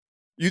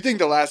 you think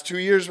the last 2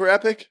 years were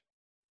epic?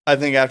 I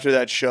think after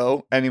that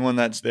show, anyone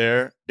that's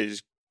there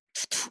is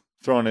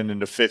throwing it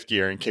into 5th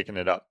gear and kicking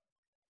it up.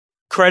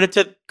 Credit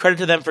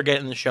to them for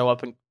getting the show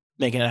up and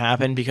making it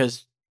happen,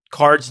 because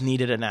cards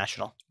needed a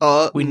national.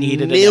 We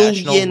needed a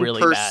national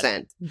really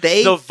bad.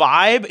 The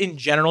vibe in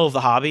general of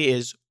the hobby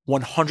is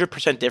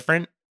 100%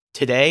 different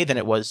today than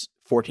it was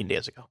 14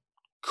 days ago.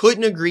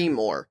 Couldn't agree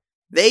more.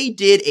 They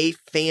did a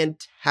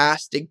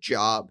fantastic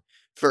job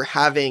for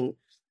having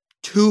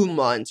 2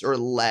 months or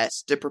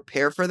less to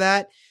prepare for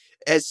that.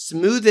 As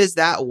smooth as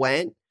that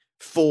went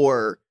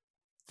for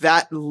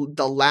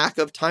the lack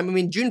of time. I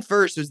mean, June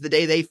 1st was the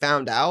day they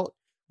found out.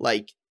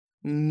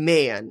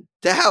 Man,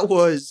 that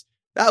was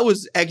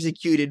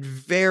executed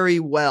very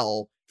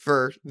well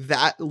for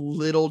that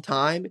little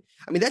time.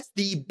 I mean, that's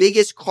the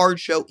biggest card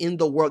show in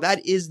the world.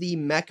 That is the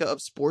mecca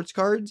of sports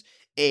cards.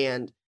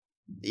 And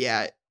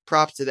yeah,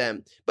 props to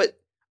them. But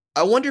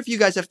I wonder if you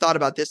guys have thought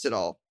about this at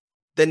all.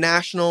 The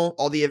National,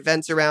 all the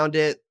events around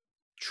it,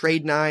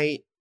 trade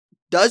night,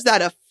 does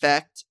that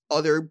affect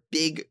other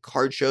big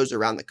card shows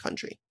around the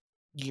country?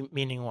 You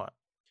meaning what?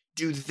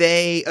 Do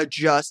they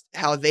adjust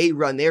how they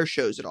run their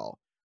shows at all?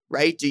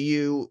 Right?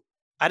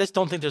 I just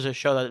don't think there's a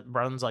show that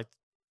runs like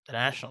the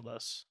National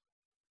does.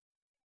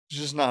 It's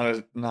just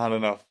not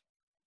enough.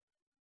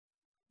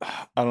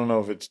 I don't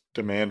know if it's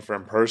demand for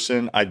in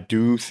person. I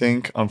do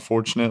think,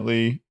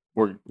 unfortunately,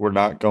 we're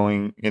not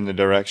going in the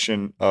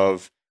direction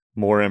of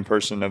more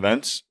in-person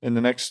events in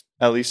the next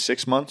at least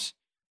 6 months.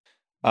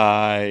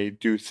 I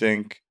do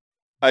think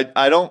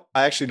I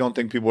actually don't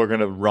think people are going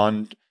to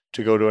run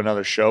to go to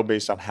another show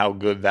based on how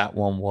good that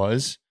one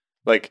was.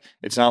 Like,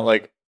 it's not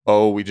like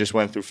oh, we just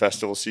went through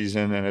festival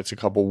season and it's a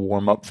couple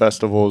warm-up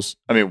festivals.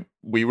 I mean,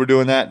 we were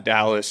doing that.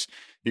 Dallas,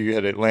 you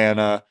had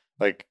Atlanta,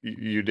 like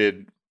you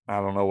did, I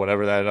don't know,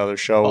 whatever that other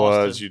show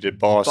was. You did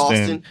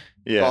Boston.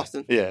 Yeah.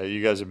 Boston. Yeah,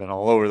 you guys have been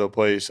all over the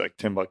place, like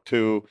Timbuktu,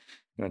 you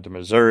went to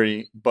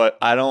Missouri. But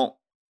I don't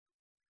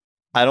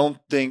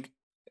think,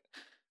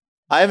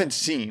 I haven't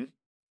seen,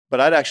 but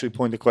I'd actually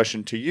point the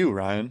question to you,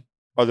 Ryan.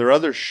 Are there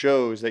other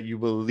shows that you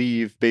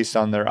believe, based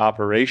on their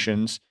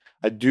operations?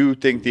 I do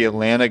think the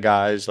Atlanta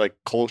guys, like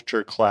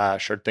Culture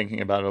Clash, are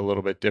thinking about it a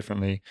little bit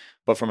differently.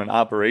 But from an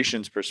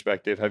operations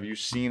perspective, have you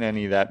seen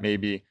any that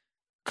maybe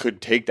could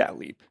take that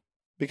leap?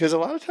 Because a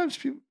lot of times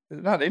people are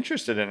not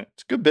interested in it.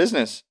 It's good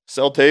business.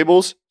 Sell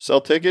tables,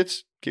 sell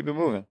tickets, keep it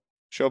moving.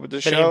 Show up at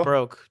the show. It ain't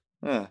broke.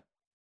 Yeah.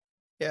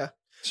 Yeah.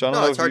 So I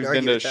don't know if you've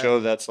been to a show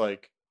that's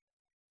like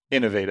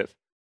innovative.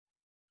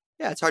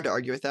 Yeah, it's hard to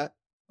argue with that.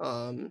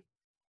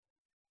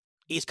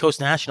 East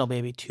Coast National,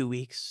 baby, 2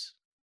 weeks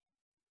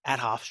at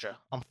Hofstra.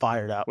 I'm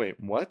fired up. Wait,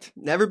 what?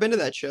 Never been to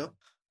that show.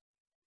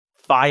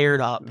 Fired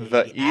up, baby.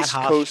 The East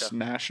Coast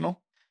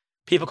National?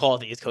 People call it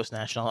the East Coast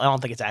National. I don't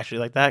think it's actually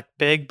like that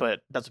big,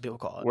 but that's what people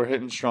call it. We're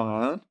hitting Strong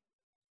Island?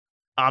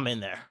 I'm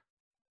in there.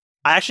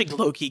 I actually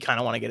low-key kind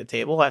of want to get a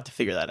table. I have to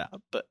figure that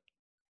out. But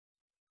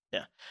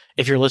yeah,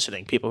 if you're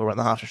listening, people who run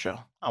the Hofstra show,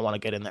 I want to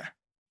get in there.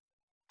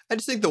 I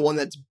just think the one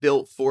that's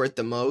built for it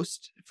the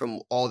most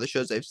from all the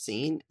shows I've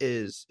seen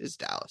is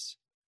Dallas.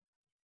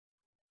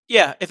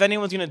 Yeah, if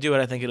anyone's going to do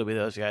it, I think it'll be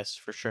those guys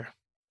for sure.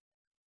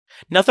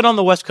 Nothing on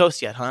the West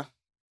Coast yet, huh?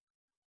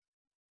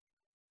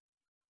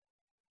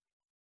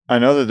 I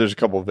know that there's a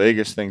couple of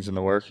Vegas things in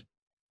the work.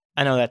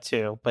 I know that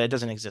too, but it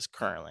doesn't exist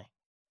currently.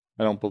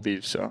 I don't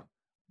believe so.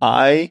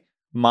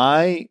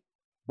 My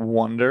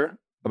wonder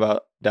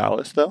about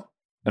Dallas, though,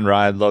 and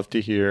Ryan, I'd love to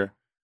hear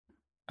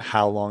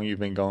how long you've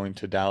been going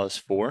to Dallas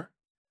for.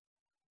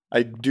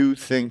 I do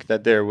think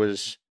that there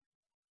was,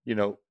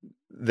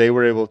 they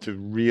were able to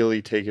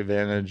really take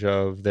advantage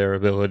of their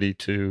ability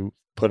to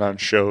put on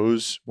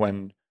shows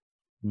when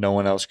no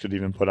one else could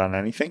even put on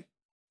anything.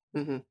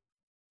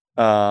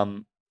 Mm-hmm.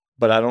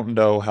 But I don't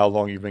know how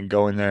long you've been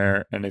going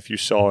there and if you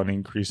saw an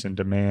increase in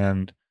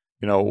demand,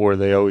 or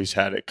they always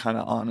had it kind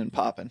of on and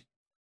popping.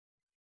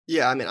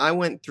 Yeah, I mean, I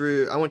went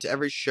to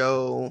every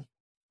show,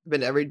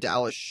 been to every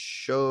Dallas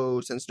show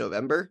since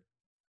November.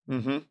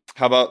 Mm-hmm.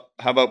 How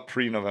about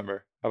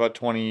pre-November? How about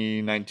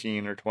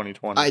 2019 or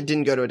 2020? I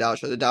didn't go to a Dallas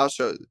show. The Dallas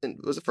show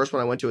was the first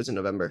one I went to. Was in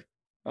November.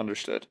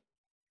 Understood.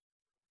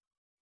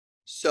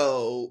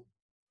 So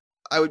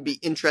I would be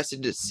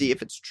interested to see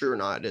if it's true or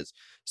not. Is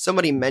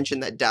somebody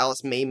mentioned that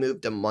Dallas may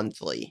move to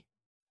monthly.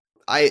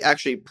 I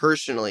actually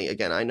personally,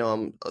 again, I know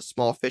I'm a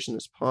small fish in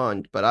this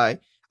pond, but I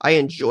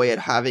enjoy it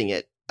having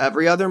it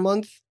every other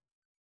month.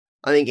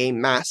 I think a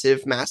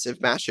massive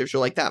show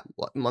like that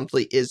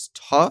monthly is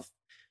tough.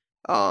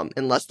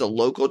 Unless the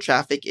local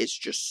traffic is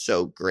just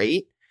so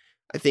great.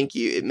 I think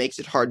it makes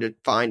it hard to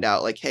find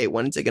out, like, hey,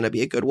 when is it going to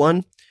be a good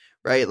one,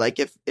 right? Like,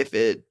 I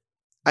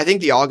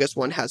think the August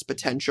one has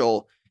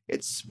potential.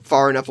 It's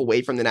far enough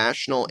away from the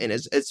National, and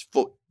it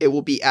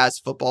will be as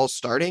football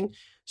starting.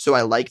 So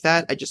I like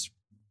that. I just,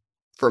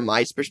 from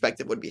my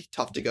perspective, would be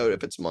tough to go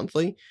if it's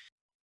monthly.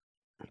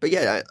 But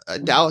yeah,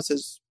 Dallas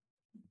is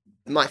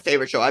my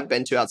favorite show I've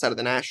been to outside of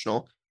the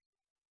National.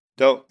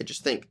 Dope. I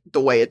just think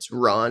the way it's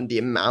run, the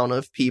amount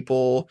of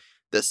people,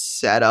 the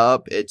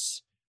setup,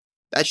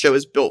 that show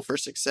is built for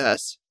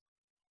success.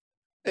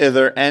 Are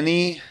there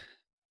any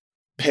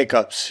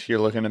pickups you're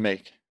looking to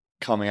make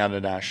coming out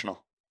of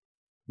National?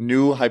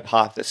 New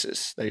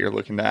hypothesis that you're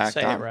looking to act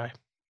on? Say it, Ryan.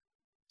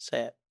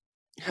 Say it.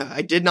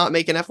 I did not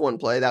make an F1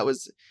 play.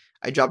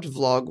 I dropped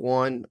vlog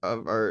 1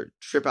 of our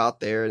trip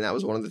out there, and that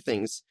was one of the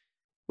things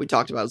we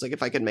talked about. It was like,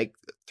 if I could make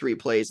 3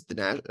 plays at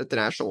the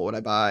National, what would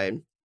I buy?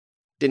 And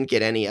didn't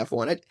get any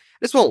F1. I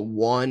just want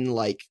one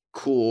like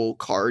cool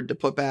card to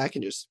put back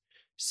and just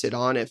sit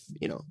on. If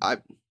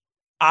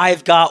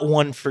I've got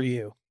one for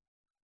you.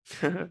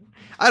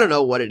 I don't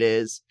know what it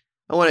is.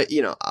 I want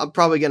to, I'm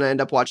probably going to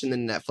end up watching the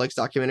Netflix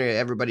documentary.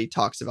 Everybody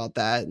talks about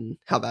that and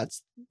how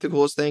that's the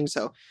coolest thing.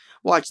 So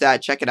watch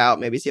that, check it out,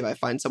 maybe see if I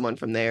find someone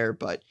from there,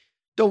 but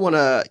don't want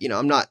to,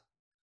 I'm not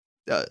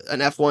an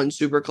F1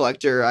 super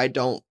collector. I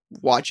don't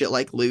watch it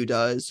like Lou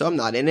does, so I'm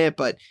not in it,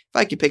 but if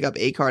I could pick up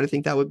a card, I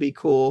think that would be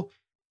cool.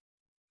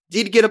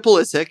 Did get a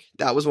Pulisic.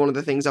 That was one of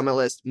the things on my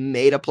list.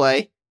 Made a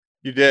play.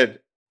 You did.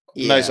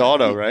 Yeah. Nice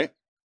auto, right?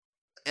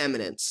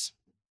 Eminence.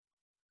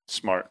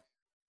 Smart.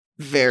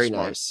 Very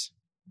Smart. Nice.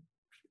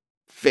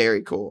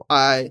 Very cool.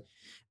 McDavid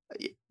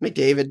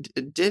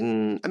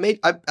didn't.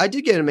 I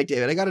did get a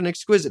McDavid. I got an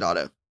exquisite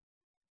auto.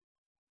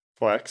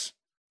 Flex.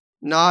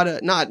 Not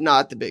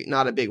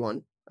a big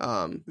one.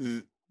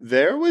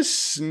 There was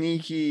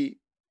sneaky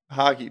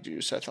hockey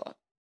juice, I thought.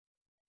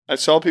 I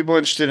saw people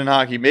interested in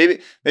hockey. Maybe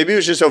it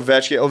was just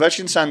Ovechkin.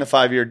 Ovechkin signed the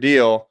 5-year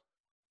deal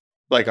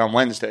like on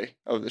Wednesday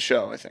of the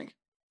show, I think.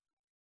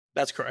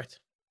 That's correct.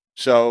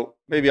 So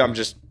maybe I'm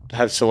just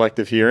have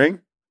selective hearing.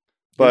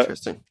 But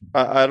interesting.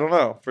 I don't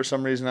know. For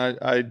some reason,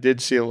 I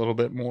did see a little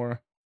bit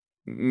more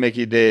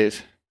Mickey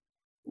Dave.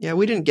 Yeah,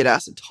 we didn't get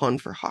asked a ton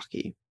for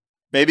hockey.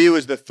 Maybe it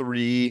was the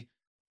 3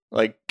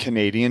 like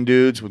Canadian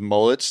dudes with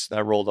mullets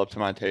that rolled up to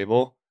my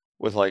table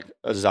with like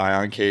a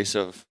Zion case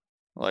of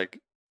like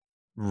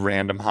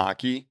random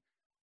hockey.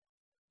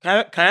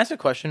 Can I ask a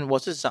question?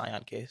 What's a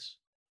Zion case?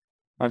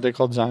 Aren't they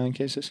called Zion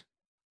cases?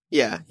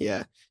 Yeah.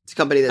 It's a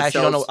company that I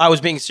actually sells. don't know. I was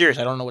being serious.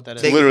 I don't know what that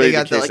is. Literally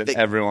got the case the that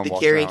everyone walks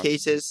carrying around.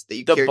 cases that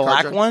you The carry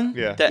black cards on. one?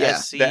 Yeah. The Yeah.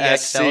 SC, The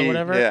XL, SC,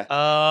 whatever? yeah.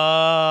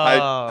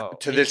 Oh.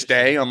 To this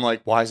day, I'm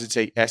like, why does it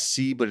say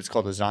SC, but it's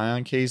called a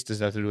Zion case? Does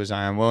that have to do with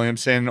Zion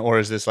Williamson? Or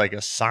is this like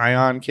a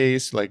Scion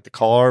case, like the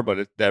car,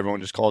 but everyone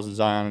just calls it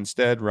Zion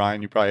instead?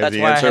 Ryan, you probably have That's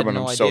the why I answer, had but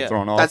no I'm so idea.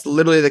 thrown off. That's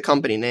literally the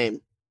company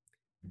name.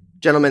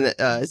 Gentleman,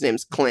 that his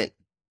name's Clint,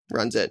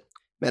 runs it.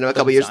 Met him a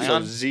couple years so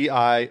ago.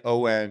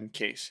 Zion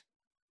case.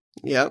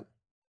 Yep.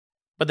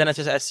 But then it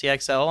says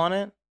SCXL on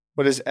it?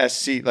 What is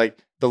SC? Like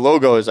the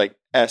logo is like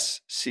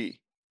SC,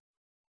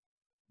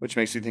 which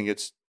makes you think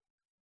it's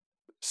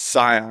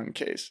Scion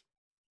case.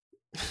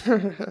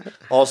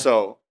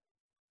 Also,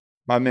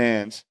 my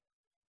man's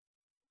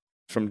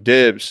from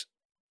Dibs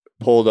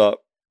pulled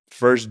up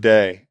first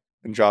day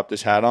and dropped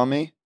his hat on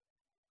me,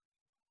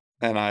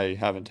 and I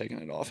haven't taken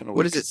it off in a week.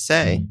 What does it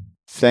say?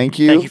 Thank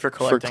you for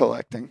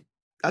collecting.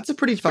 That's a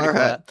pretty It's pretty fire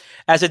cool hat.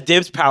 As a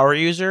Dibs power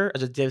user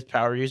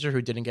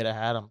who didn't get a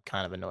hat, I'm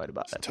kind of annoyed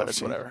about it. tough But it's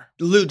scene. whatever.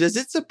 Lou, does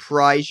it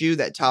surprise you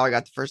that Tyler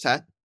got the first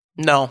hat?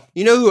 No.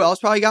 You know who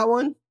else probably got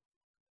one?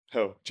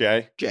 Oh,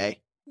 Jay?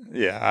 Jay.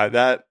 Yeah,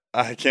 that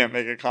I can't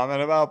make a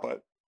comment about,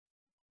 but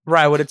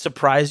Right. Would it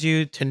surprise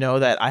you to know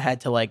that I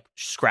had to like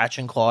scratch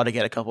and claw to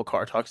get a couple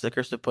Card Talk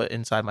stickers to put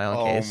inside my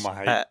own case?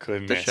 my at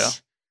goodness. The show?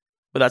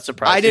 Would that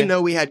surprise you? I didn't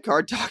know we had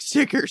Card Talk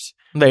stickers.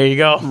 There you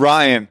go.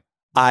 Ryan,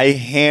 I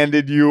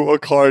handed you a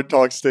Card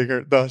Talk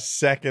sticker the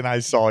second I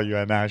saw you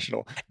at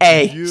National.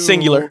 You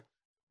Singular.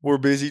 were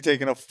busy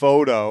taking a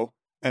photo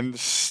and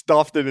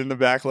stuffed it in the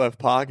back left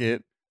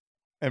pocket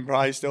and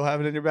probably still have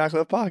it in your back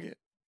left pocket.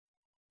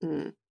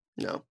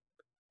 No.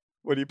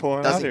 What are you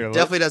pulling out here?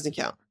 Definitely doesn't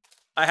count.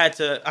 I had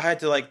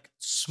to like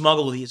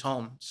smuggle these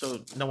home so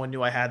no one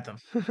knew I had them.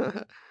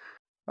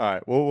 All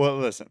right. Well,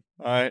 listen.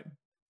 All right.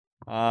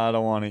 I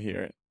don't want to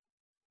hear it.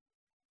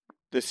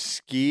 The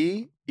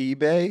Ski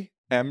eBay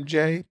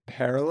MJ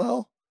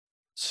Parallel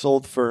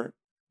sold for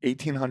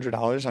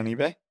 $1,800 on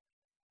eBay.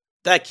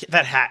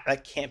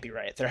 That can't be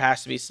right. There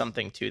has to be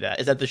something to that.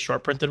 Is that the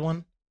short printed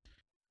one?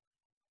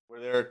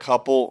 Were there a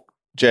couple?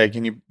 Jay,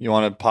 can you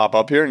want to pop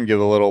up here and give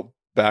a little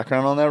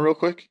background on that real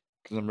quick?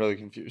 Because I'm really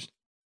confused.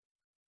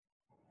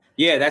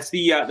 Yeah, that's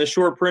the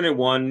short printed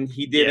one.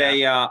 He did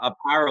a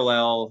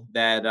parallel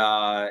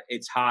that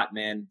it's hot,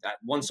 man.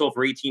 One sold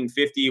for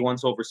 $1,850, one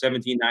sold for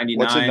 $1,799.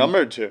 What's it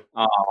numbered to?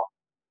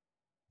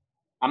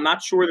 I'm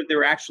not sure that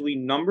they're actually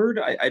numbered.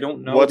 I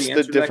don't know. What's the the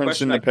answer to that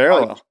difference in question. the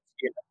parallel?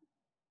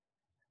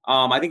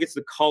 I think it's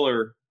the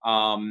color.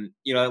 That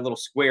little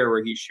square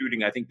where he's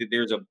shooting. I think that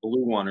there's a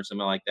blue one or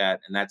something like that,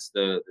 and that's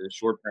the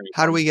short printed.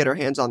 How do we get our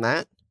hands on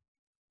that?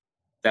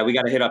 That we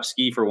got to hit up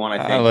Ski for one.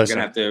 I think Listen,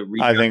 we're gonna have to.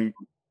 I think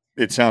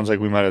it sounds like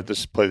we might have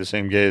to play the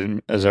same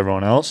game as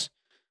everyone else.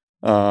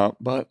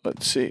 But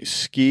let's see.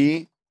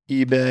 Ski,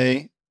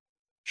 eBay,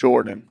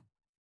 Jordan.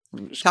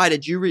 Ty,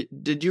 did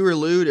you or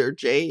Lou or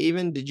Jay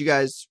even? Did you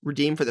guys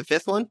redeem for the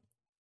fifth one?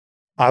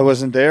 I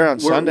wasn't there on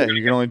Sunday.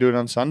 You can only do it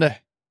on Sunday.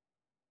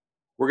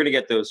 We're gonna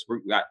get those.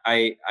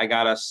 I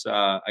got us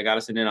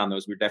an in on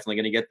those. We're definitely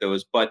gonna get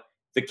those. But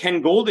the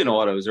Ken Golden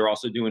autos are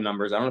also doing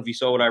numbers. I don't know if you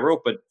saw what I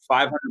wrote, but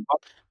 $500.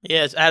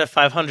 Yeah, it's out of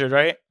 500,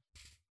 right?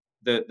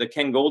 The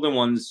Ken Golden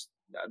ones,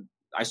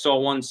 I saw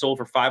one sold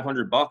for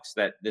 $500.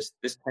 That this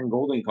Ken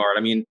Golden card.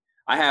 I mean,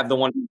 I have the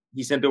one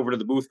he sent over to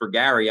the booth for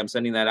Gary. I'm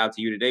sending that out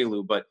to you today,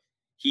 Lou. But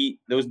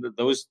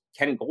those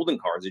Ken Golden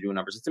cards are doing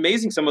numbers. It's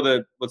amazing some of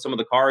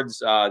the cards,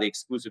 the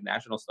exclusive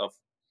national stuff.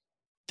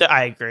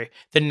 I agree.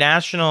 The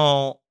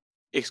national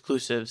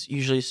exclusives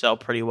usually sell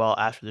pretty well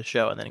after the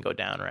show and then go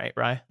down, right?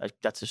 Right?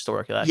 That's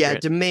historically accurate. Yeah,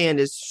 demand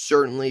is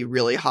certainly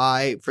really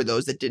high for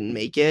those that didn't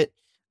make it.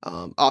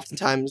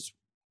 Oftentimes,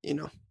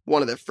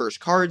 one of the first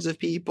cards of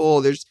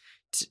people. There's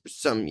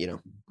some,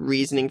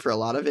 reasoning for a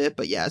lot of it,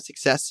 but yeah,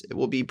 success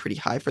will be pretty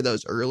high for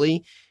those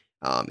early.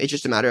 It's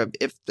just a matter of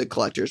if the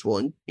collectors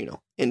will,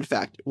 in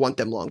fact, want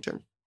them long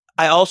term.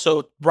 I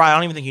also, Ryan, I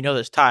don't even think you know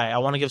this, Ty. I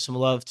want to give some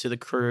love to the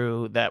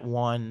crew that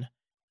won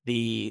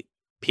the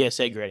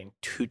PSA grading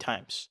 2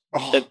 times.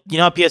 Oh. You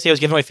know how PSA was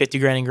giving away 50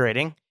 grand in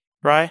grading,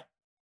 right?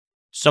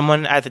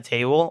 Someone at the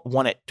table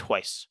won it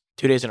twice,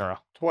 2 days in a row.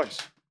 Twice.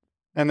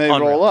 And they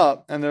Unreal. roll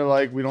up and they're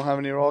like, we don't have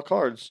any raw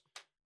cards.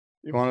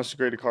 You want us to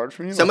grade a card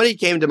from you? Somebody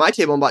came to my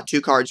table and bought 2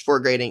 cards for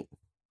grading.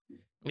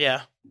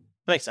 Yeah,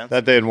 that makes sense.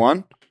 That they had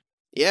won?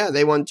 Yeah,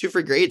 they won 2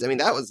 free grades. I mean,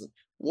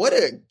 what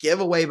a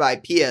giveaway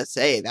by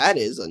PSA. That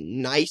is a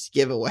nice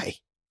giveaway.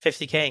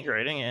 50K in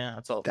grading, yeah,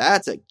 that's all.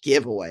 That's a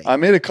giveaway. I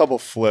made a couple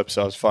flips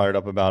I was fired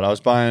up about. I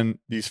was buying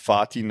these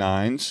Fati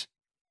 9s.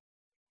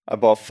 I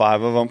bought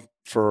 5 of them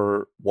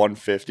for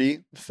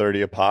 $150,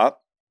 30 a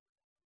pop.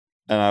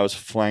 And I was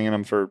flanging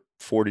them for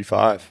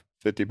 $45,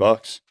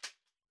 $50.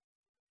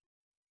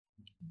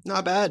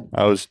 Not bad.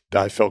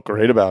 I felt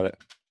great about it.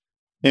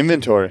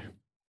 Inventory.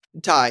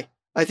 Ty,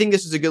 I think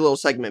this is a good little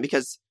segment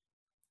because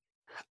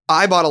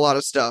I bought a lot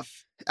of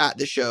stuff at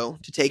the show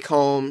to take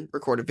home,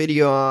 record a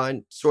video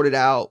on, sort it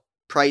out,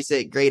 price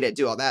it, grade it,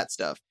 do all that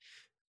stuff.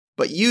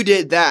 But you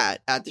did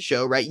that at the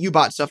show, right? You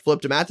bought stuff,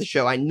 flipped them at the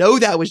show. I know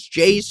that was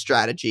Jay's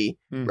strategy,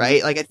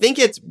 right? Like, I think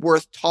it's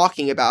worth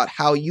talking about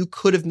how you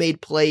could have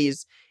made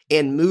plays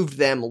and moved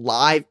them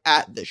live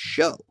at the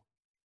show.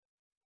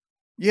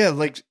 Yeah,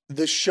 like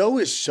the show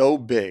is so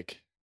big.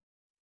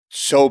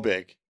 So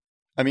big.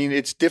 I mean,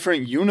 it's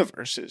different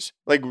universes.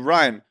 Like,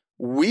 Ryan,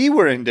 we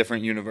were in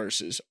different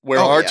universes where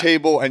our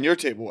table and your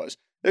table was.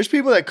 There's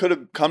people that could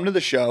have come to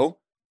the show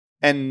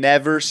and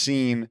never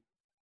seen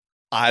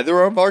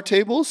either of our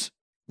tables.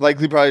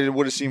 Likely probably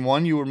would have seen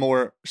one. You were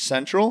more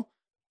central.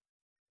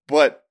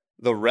 But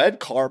the red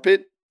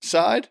carpet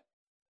side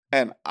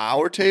and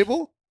our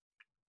table,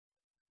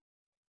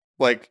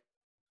 like,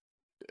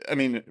 I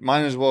mean,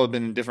 might as well have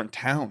been in different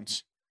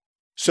towns.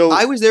 So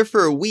I was there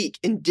for a week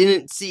and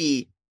didn't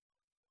see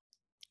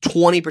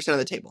 20% of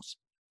the tables.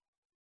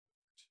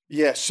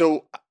 Yeah,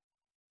 so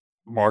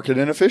market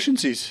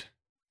inefficiencies.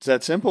 It's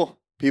that simple.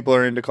 People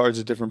are into cards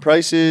at different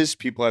prices.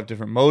 People have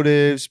different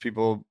motives.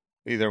 People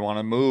either want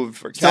to move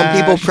for cash. Some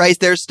people price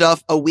their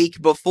stuff a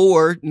week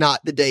before,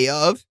 not the day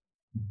of.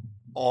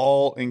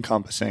 All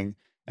encompassing,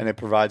 and it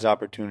provides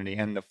opportunity.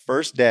 And the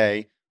first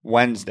day,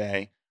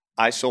 Wednesday,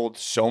 I sold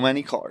so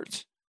many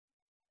cards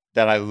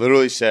that I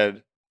literally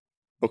said,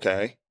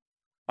 okay,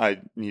 I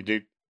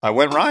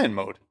went Ryan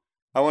mode.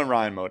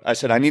 I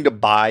said, I need to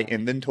buy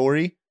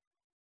inventory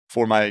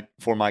for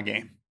my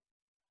game.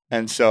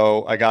 And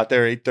so I got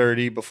there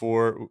 8:30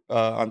 before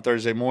on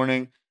Thursday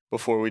morning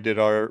before we did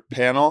our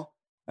panel.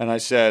 And I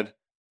said,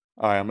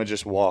 all right, I'm going to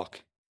just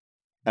walk.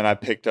 And I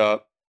picked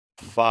up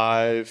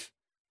 5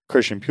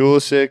 Christian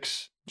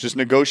Pulisics, just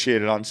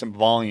negotiated on some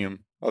volume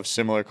of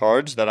similar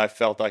cards that I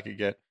felt I could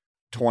get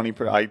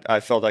 20%. I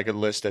felt I could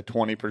list at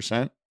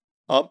 20%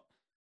 up.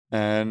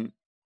 And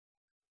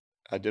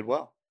I did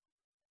well.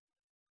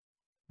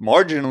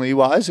 Marginally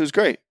wise, it was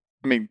great.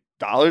 I mean,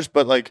 dollars,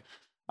 but like,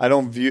 I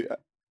don't view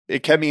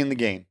it. Kept me in the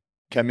game,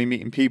 kept me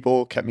meeting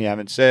people, kept me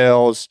having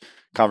sales,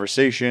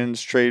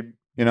 conversations, trade,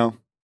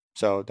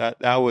 so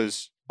that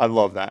was, I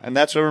love that. And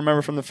that's what I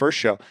remember from the first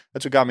show.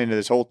 That's what got me into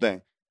this whole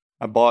thing.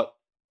 I bought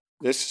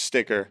this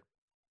sticker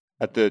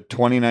at the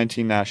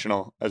 2019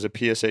 National as a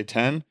PSA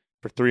 10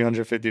 for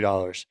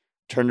 $350.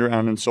 Turned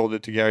around and sold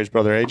it to Gary's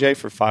brother AJ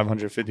for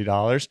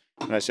 $550.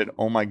 And I said,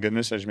 oh my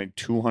goodness, I just made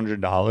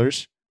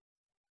 $200.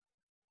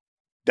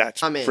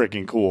 That's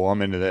freaking cool.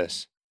 I'm into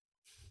this.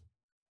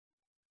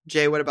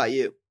 Jay, what about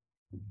you?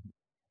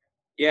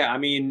 Yeah, I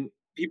mean,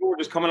 people were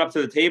just coming up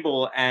to the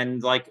table,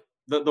 and like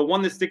the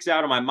one that sticks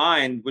out in my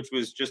mind, which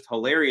was just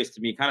hilarious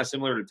to me, kind of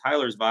similar to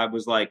Tyler's vibe,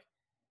 was like,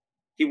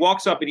 he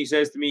walks up and he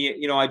says to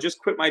me, I just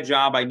quit my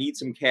job. I need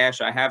some cash.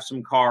 I have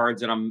some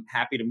cards and I'm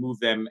happy to move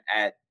them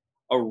at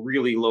a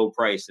really low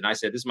price. And I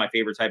said, this is my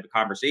favorite type of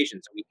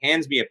conversation. So he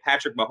hands me a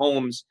Patrick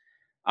Mahomes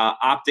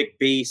optic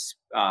base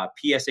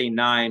PSA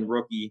 9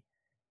 rookie.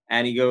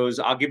 And he goes,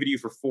 I'll give it to you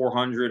for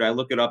 400. I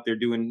look it up. They're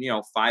doing,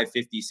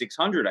 550,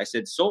 600. I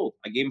said, sold.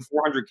 I gave him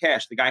 400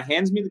 cash. The guy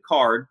hands me the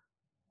card.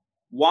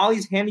 While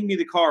he's handing me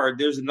the card,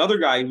 there's another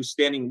guy who's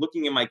standing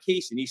looking in my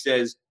case. And he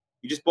says,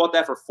 you just bought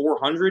that for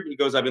 400? He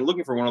goes, I've been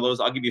looking for one of those.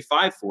 I'll give you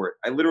 5 for it.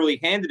 I literally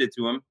handed it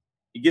to him.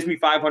 He gives me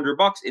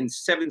 $500. In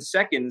 7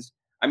 seconds,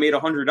 I made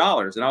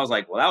 $100. And I was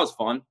like, well, that was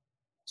fun.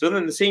 So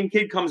then the same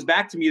kid comes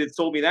back to me that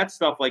sold me that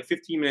stuff like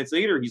 15 minutes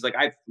later. He's like,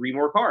 I have 3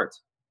 more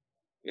cards.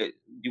 Do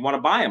you want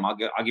to buy them? I'll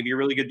give you a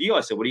really good deal.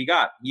 I said, what do you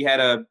got? He had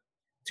a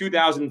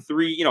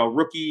 2003,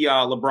 rookie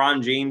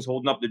LeBron James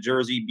holding up the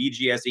jersey,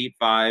 BGS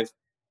 85.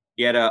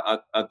 He had a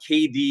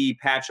KD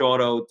patch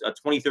auto, a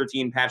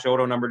 2013 patch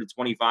auto numbered to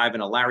 25,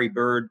 and a Larry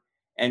Bird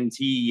NT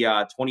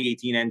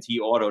 2018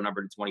 NT auto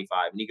numbered to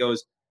 25. And he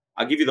goes,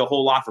 I'll give you the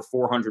whole lot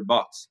for $400.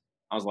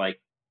 I was like,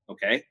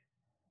 okay.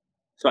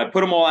 So I put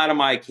them all out of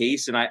my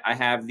case, and I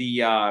have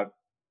the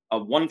a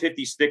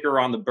 150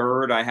 sticker on the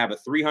Bird. I have a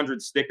 300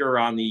 sticker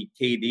on the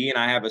KD, and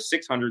I have a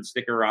 600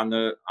 sticker on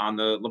the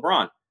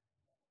LeBron.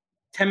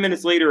 10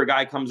 minutes later, a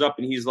guy comes up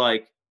and he's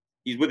like,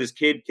 he's with his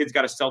kid. Kid's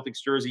got a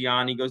Celtics jersey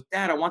on. He goes,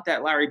 Dad, I want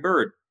that Larry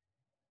Bird.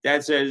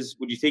 Dad says,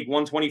 would you take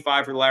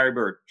 125 for the Larry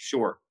Bird?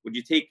 Sure. Would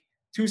you take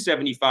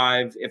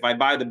 275 if I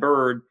buy the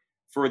Bird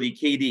for the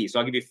KD? So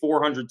I'll give you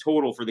 400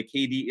 total for the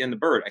KD and the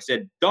Bird. I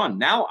said, done.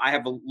 Now I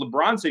have a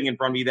LeBron sitting in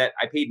front of me that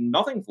I paid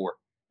nothing for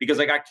because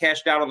I got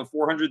cashed out on the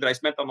 400 that I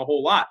spent on the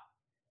whole lot.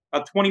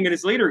 About 20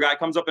 minutes later, a guy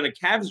comes up in a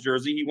Cavs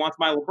jersey. He wants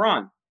my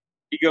LeBron.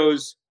 He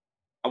goes,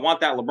 I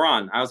want that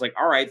LeBron. I was like,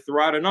 all right,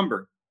 throw out a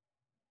number.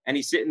 And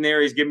he's sitting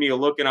there, he's giving me a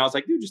look, and I was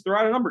like, dude, just throw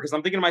out a number. Because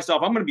I'm thinking to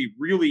myself, I'm going to be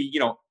really,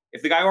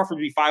 if the guy offered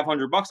me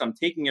 $500, I'm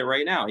taking it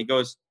right now. He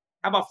goes,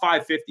 how about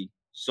 550?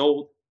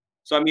 Sold.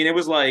 So, I mean, it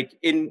was like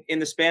in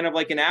the span of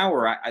like an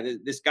hour,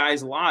 this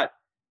guy's lot,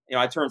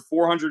 I turned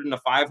 400 into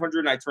 500,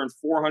 and I turned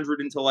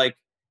 400 into like,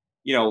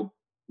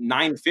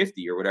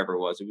 $9.50 or whatever it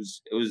was. It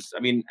was. I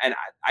mean, and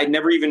I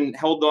never even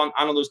held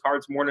onto those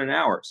cards more than an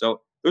hour.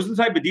 So those are the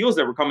type of deals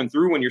that were coming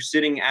through when you're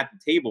sitting at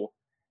the table.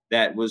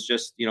 That was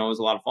just, it was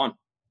a lot of fun.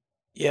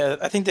 Yeah,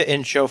 I think the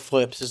in-show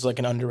flips is like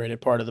an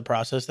underrated part of the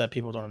process that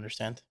people don't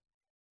understand.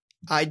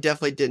 I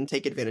definitely didn't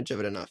take advantage of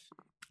it enough.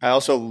 I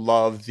also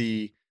love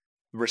the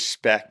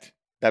respect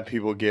that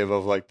people give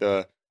of like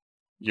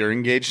you're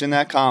engaged in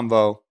that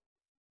combo.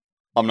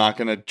 I'm not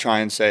going to try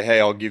and say, hey,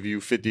 I'll give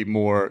you 50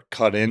 more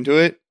cut into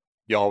it.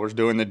 Y'all was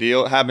doing the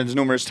deal. It happens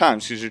numerous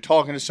times because you're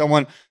talking to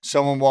someone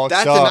walks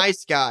up. That's a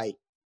nice guy.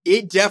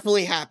 It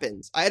definitely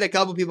happens. I had a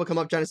couple people come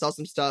up trying to sell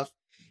some stuff,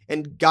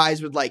 and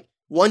guys would like,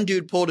 one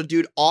dude pulled a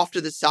dude off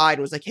to the side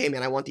and was like, hey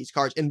man, I want these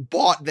cards, and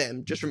bought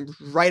them just from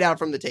right out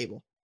from the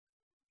table.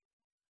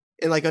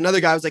 And like another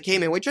guy was like, hey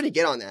man, we're trying to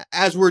get on that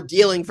as we're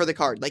dealing for the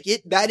card. Like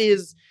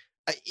it's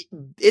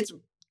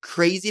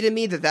crazy to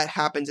me that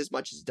happens as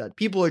much as it does.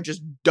 People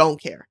just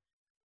don't care.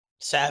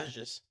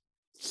 Savages.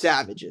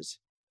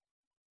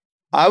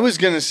 I was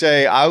going to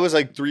say, I was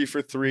like 3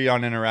 for 3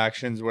 on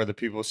interactions where the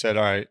people said,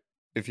 all right,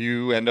 if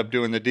you end up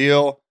doing the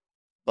deal,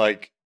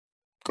 like,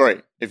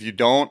 great. If you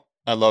don't,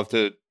 I'd love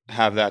to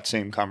have that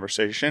same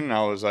conversation. And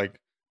I was like,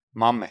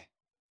 mame.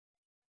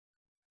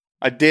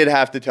 I did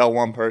have to tell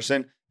one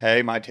person,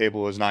 hey, my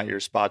table is not your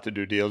spot to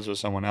do deals with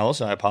someone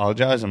else. I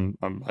apologize. I'm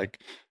like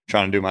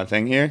trying to do my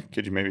thing here.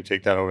 Could you maybe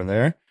take that over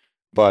there?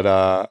 But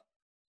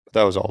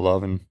that was all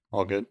love and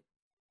all good.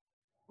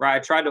 Right. I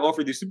tried to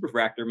offer the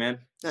Superfractor, man.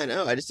 I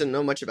know. I just didn't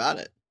know much about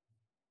it.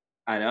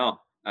 I know.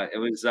 It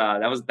was that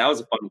was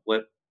a fun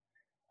flip.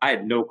 I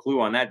had no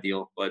clue on that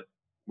deal, but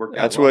worked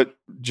out. That's well. what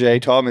Jay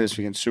taught me this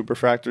weekend.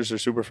 Superfractors are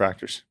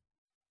superfractors.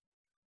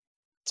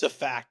 It's a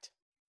fact.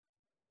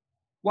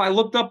 Well, I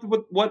looked up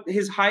what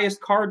his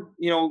highest card,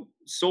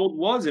 sold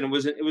was, and it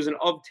was an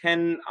of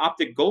 10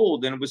 optic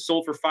gold, and it was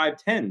sold for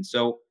 510.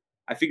 So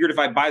I figured if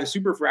I buy the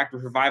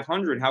Superfractor for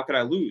 500, how could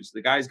I lose?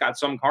 The guy's got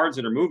some cards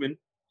that are moving,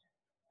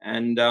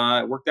 and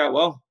it worked out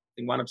well. I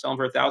think wound up selling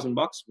for $1,000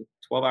 with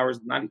 12 hours,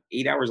 not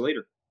 8 hours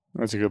later.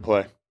 That's a good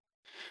play.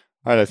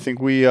 All right, I think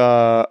we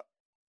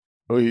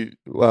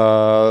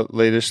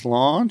latest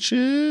launch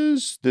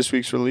is this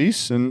week's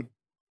release, and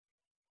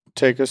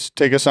take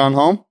us on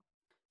home.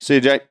 See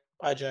you, Jay.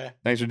 Bye, Jay.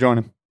 Thanks for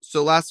joining.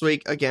 So last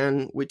week,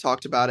 again, we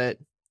talked about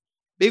it.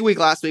 Big week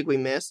last week we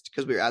missed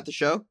because we were at the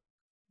show.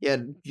 You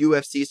had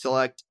UFC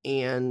Select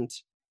and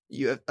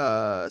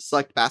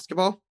Select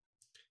Basketball.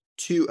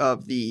 Two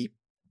of the,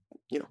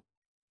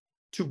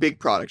 two big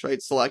products,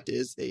 right? Select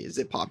is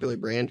a popular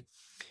brand.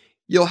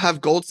 You'll have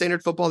Gold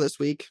Standard Football this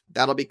week.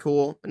 That'll be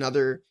cool.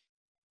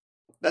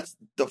 That's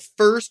the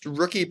first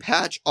rookie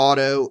patch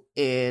auto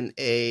in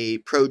a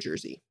pro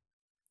jersey.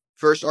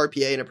 First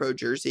RPA in a pro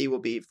jersey will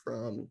be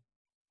from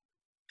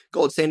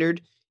Gold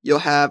Standard. You'll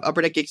have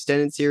Upper Deck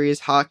Extended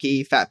Series,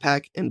 Hockey, Fat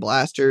Pack, and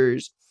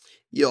Blasters.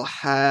 You'll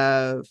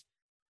have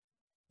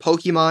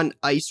Pokemon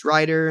Ice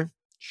Rider,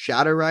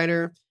 Shadow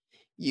Rider.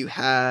 You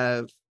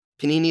have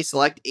Panini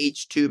Select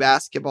H2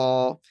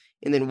 Basketball,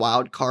 and then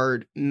Wild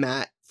Card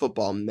Matte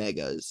Football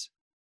Megas.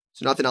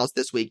 So nothing else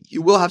this week.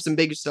 You will have some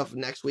bigger stuff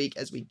next week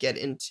as we get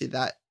into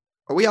that.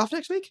 Are we off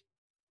next week?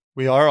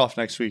 We are off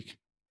next week.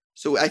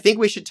 So I think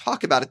we should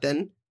talk about it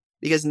then,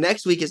 because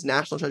next week is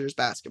National Treasures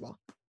Basketball.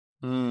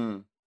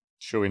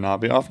 Should we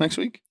not be off next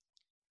week?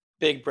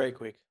 Big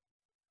break week.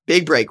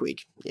 Big break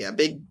week. Yeah,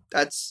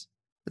 that's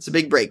a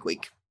big break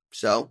week.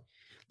 So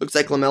looks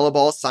like LaMelo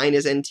Ball signed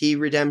his NT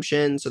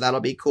redemption, so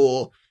that'll be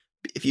cool.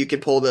 If you can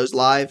pull those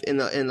live in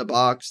the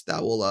box,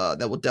 that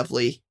will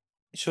definitely.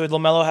 So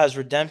LaMelo has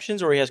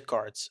redemptions or he has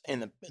cards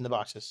in the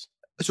boxes?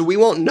 So we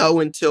won't know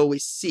until we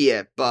see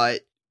it,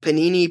 but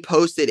Panini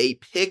posted a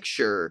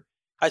picture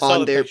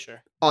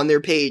on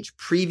their page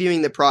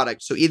previewing the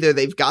product. So either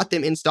they've got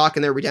them in stock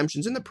and their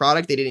redemptions in the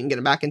product, they didn't get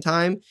them back in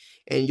time,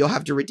 and you'll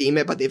have to redeem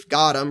it, but they've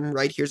got them.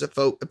 Right, here's a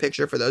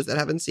picture for those that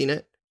haven't seen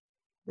it.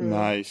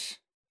 Nice.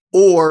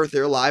 Or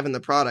they're live in the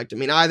product. I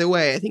mean, either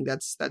way, I think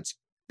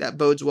that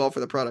bodes well for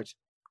the product.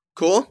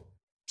 Cool?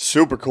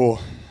 Super cool.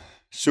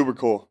 Super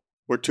cool.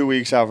 We're 2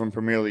 weeks out from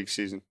Premier League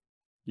season.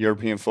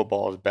 European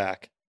football is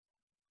back.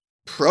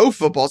 Pro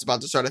football's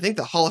about to start. I think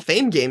the Hall of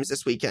Fame game's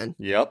this weekend.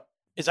 Yep.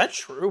 Is that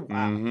true?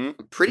 Wow.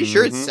 Mm-hmm. Pretty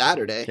sure it's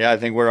Saturday. Yeah, I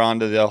think we're on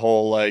to the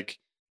whole, a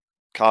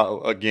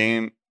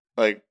game.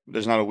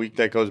 There's not a week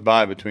that goes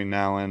by between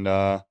now and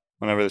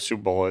whenever the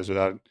Super Bowl is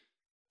without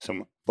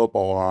some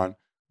football on.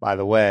 By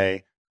the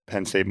way,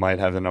 Penn State might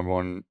have the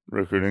 #1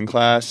 recruiting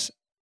class.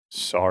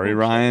 Sorry,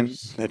 Ryan.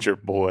 That's your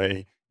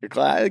boy. You're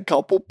glad a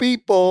couple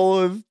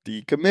people have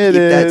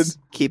decommitted.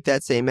 Keep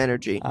that same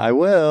energy. I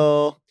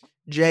will.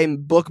 Jay,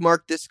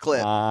 bookmark this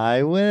clip.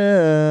 I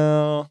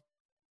will.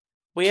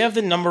 We have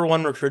the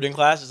 #1 recruiting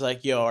class. It's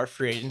like, our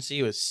free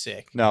agency was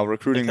sick. No,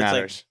 recruiting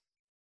matters.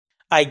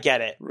 I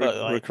get it.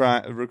 But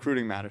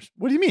recruiting matters.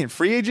 What do you mean?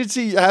 Free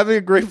agency, having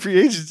a great free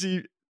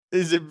agency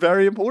is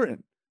very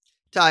important.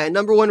 Ty, a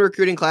 #1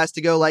 recruiting class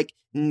to go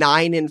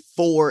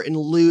 9-4 and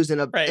lose in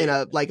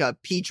a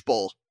Peach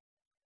Bowl.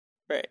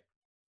 Right.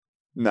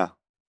 No.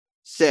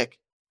 Sick.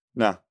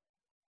 No.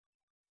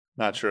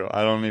 Not true.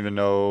 I don't even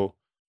know.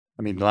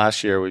 I mean,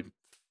 last year we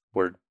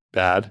were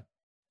bad,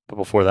 but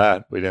before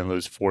that, we didn't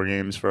lose 4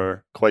 games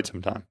for quite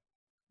some time.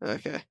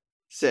 Okay.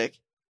 Sick.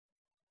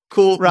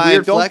 Cool. Ryan,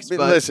 Weird don't flex, but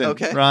listen.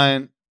 okay.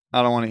 Ryan,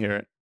 I don't want to hear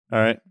it. All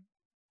right?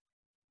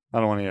 I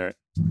don't want to hear it.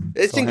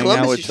 It's Go in hang out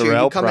Columbus. with You shoe. You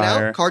Terrell coming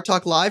Pryor. out? Card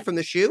Talk Live from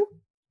the shoe?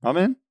 I'm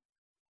in.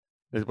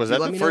 Was that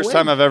let the me know first when.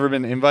 time I've ever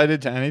been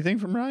invited to anything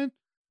from Ryan?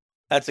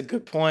 That's a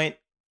good point.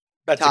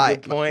 That's Ty, a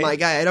good point. my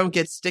guy, I don't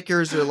get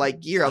stickers or like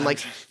gear. I'm like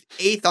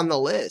 8th on the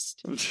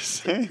list. I'm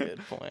just That's a saying. good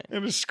point.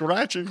 I'm just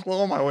scratch and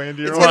claw my way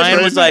into your It's own gonna Ryan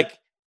be- was like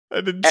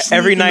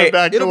every night-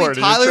 It'll be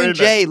Tyler and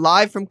Jay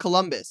live from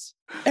Columbus.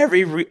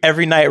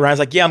 every night. Ryan's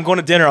like, yeah, I'm going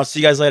to dinner. I'll see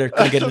you guys later.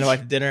 Gonna get invite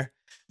to dinner.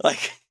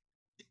 Like,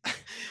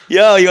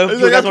 yo, you Like,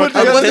 guys I want put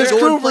to come I together to wasn't this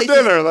dinner? going crew for places.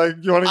 dinner. Like,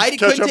 you want I to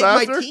couldn't catch up take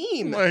after? my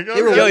team. Like,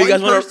 They were okay. Yo, you one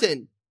guys wanna-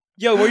 person.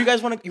 Yo, where you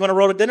guys want to? You want to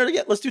roll to dinner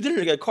together? Let's do dinner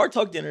together. Card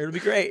Talk dinner. It'll be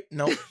great.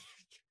 No,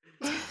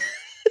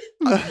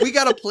 We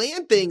gotta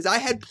plan things. I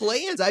had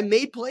plans. I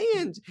made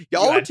plans.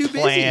 Y'all You were had too busy.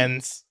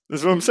 plans.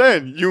 That's what I'm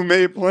saying. You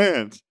made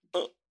plans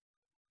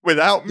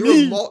without There were,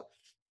 me.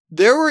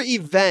 there were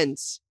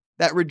events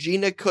that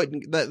Regina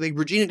couldn't. That like,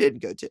 Regina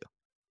didn't go to.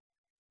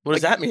 What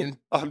does that mean?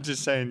 I'm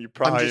just saying you I'm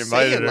probably just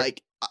invited saying, her.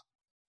 like,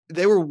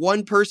 they were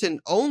one person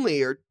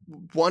only or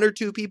 1 or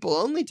 2 people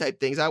only type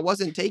things. I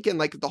wasn't taking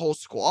like the whole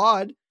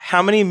squad.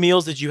 How many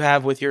meals did you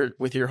have with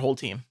your whole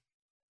team?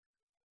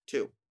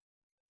 2.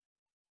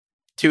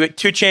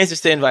 Two chances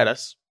to invite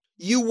us.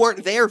 You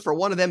weren't there for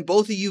one of them.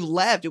 Both of you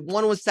left.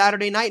 One was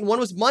Saturday night and one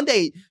was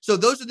Monday. So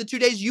those are the 2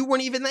 days you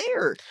weren't even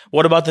there.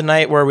 What about the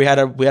night where we had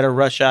to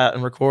rush out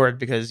and record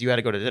because you had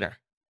to go to dinner?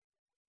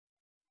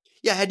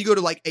 Yeah, I had to go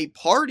to like a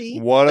party.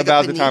 What like a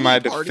about the time panini I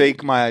had to party.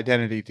 fake my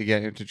identity to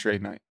get into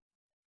trade night?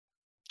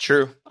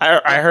 True.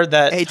 I heard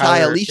that. Hey Ty,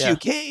 Tyler- at least yeah. you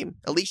came.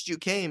 At least you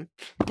came.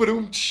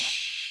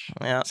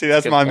 Yeah, See,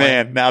 that's a good my point.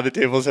 man. Now the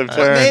tables have My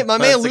turned. My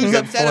man That's a Lou's good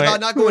upset point. about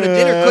not going to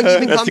dinner. Couldn't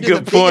even That's come a to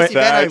good the point. biggest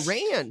event Facts. I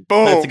ran.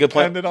 Boom. That's a good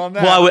point. Ended on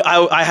that.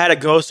 Well, I had to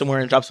go somewhere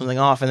and drop something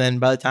off, and then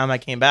by the time I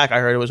came back, I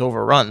heard it was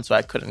overrun, so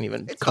I couldn't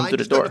even It's come fine. through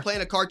the Just going door. to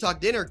plan a Card Talk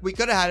dinner. We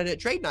could have had it at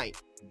trade night.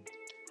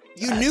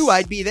 You That's- knew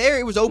I'd be there.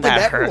 It was open to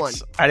That everyone.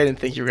 hurts. I didn't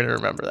think you were going to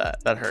remember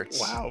that. That hurts.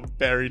 Wow,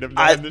 buried him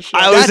I- in the show.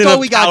 I was That's in all a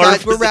we got, power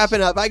guys. We're position.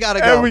 wrapping up. I gotta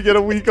and go. we get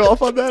a week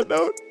off on that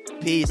note.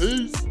 Peace.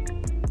 Peace.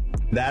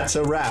 That's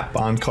a wrap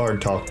on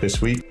Card Talk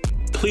this week.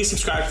 Please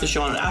subscribe to the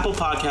show on Apple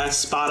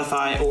Podcasts,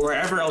 Spotify, or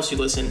wherever else you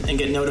listen and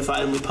get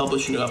notified when we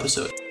publish a new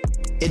episode.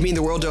 It'd mean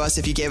the world to us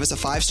if you gave us a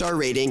 5-star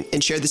rating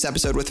and shared this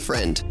episode with a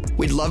friend.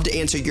 We'd love to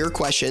answer your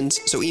questions,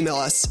 so email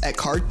us at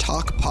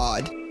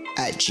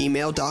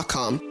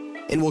cardtalkpod@gmail.com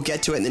and we'll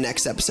get to it in the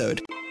next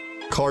episode.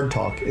 Card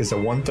Talk is a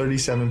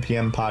 1:37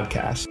 p.m.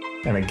 podcast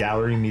and a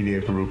Gallery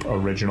Media Group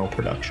original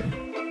production.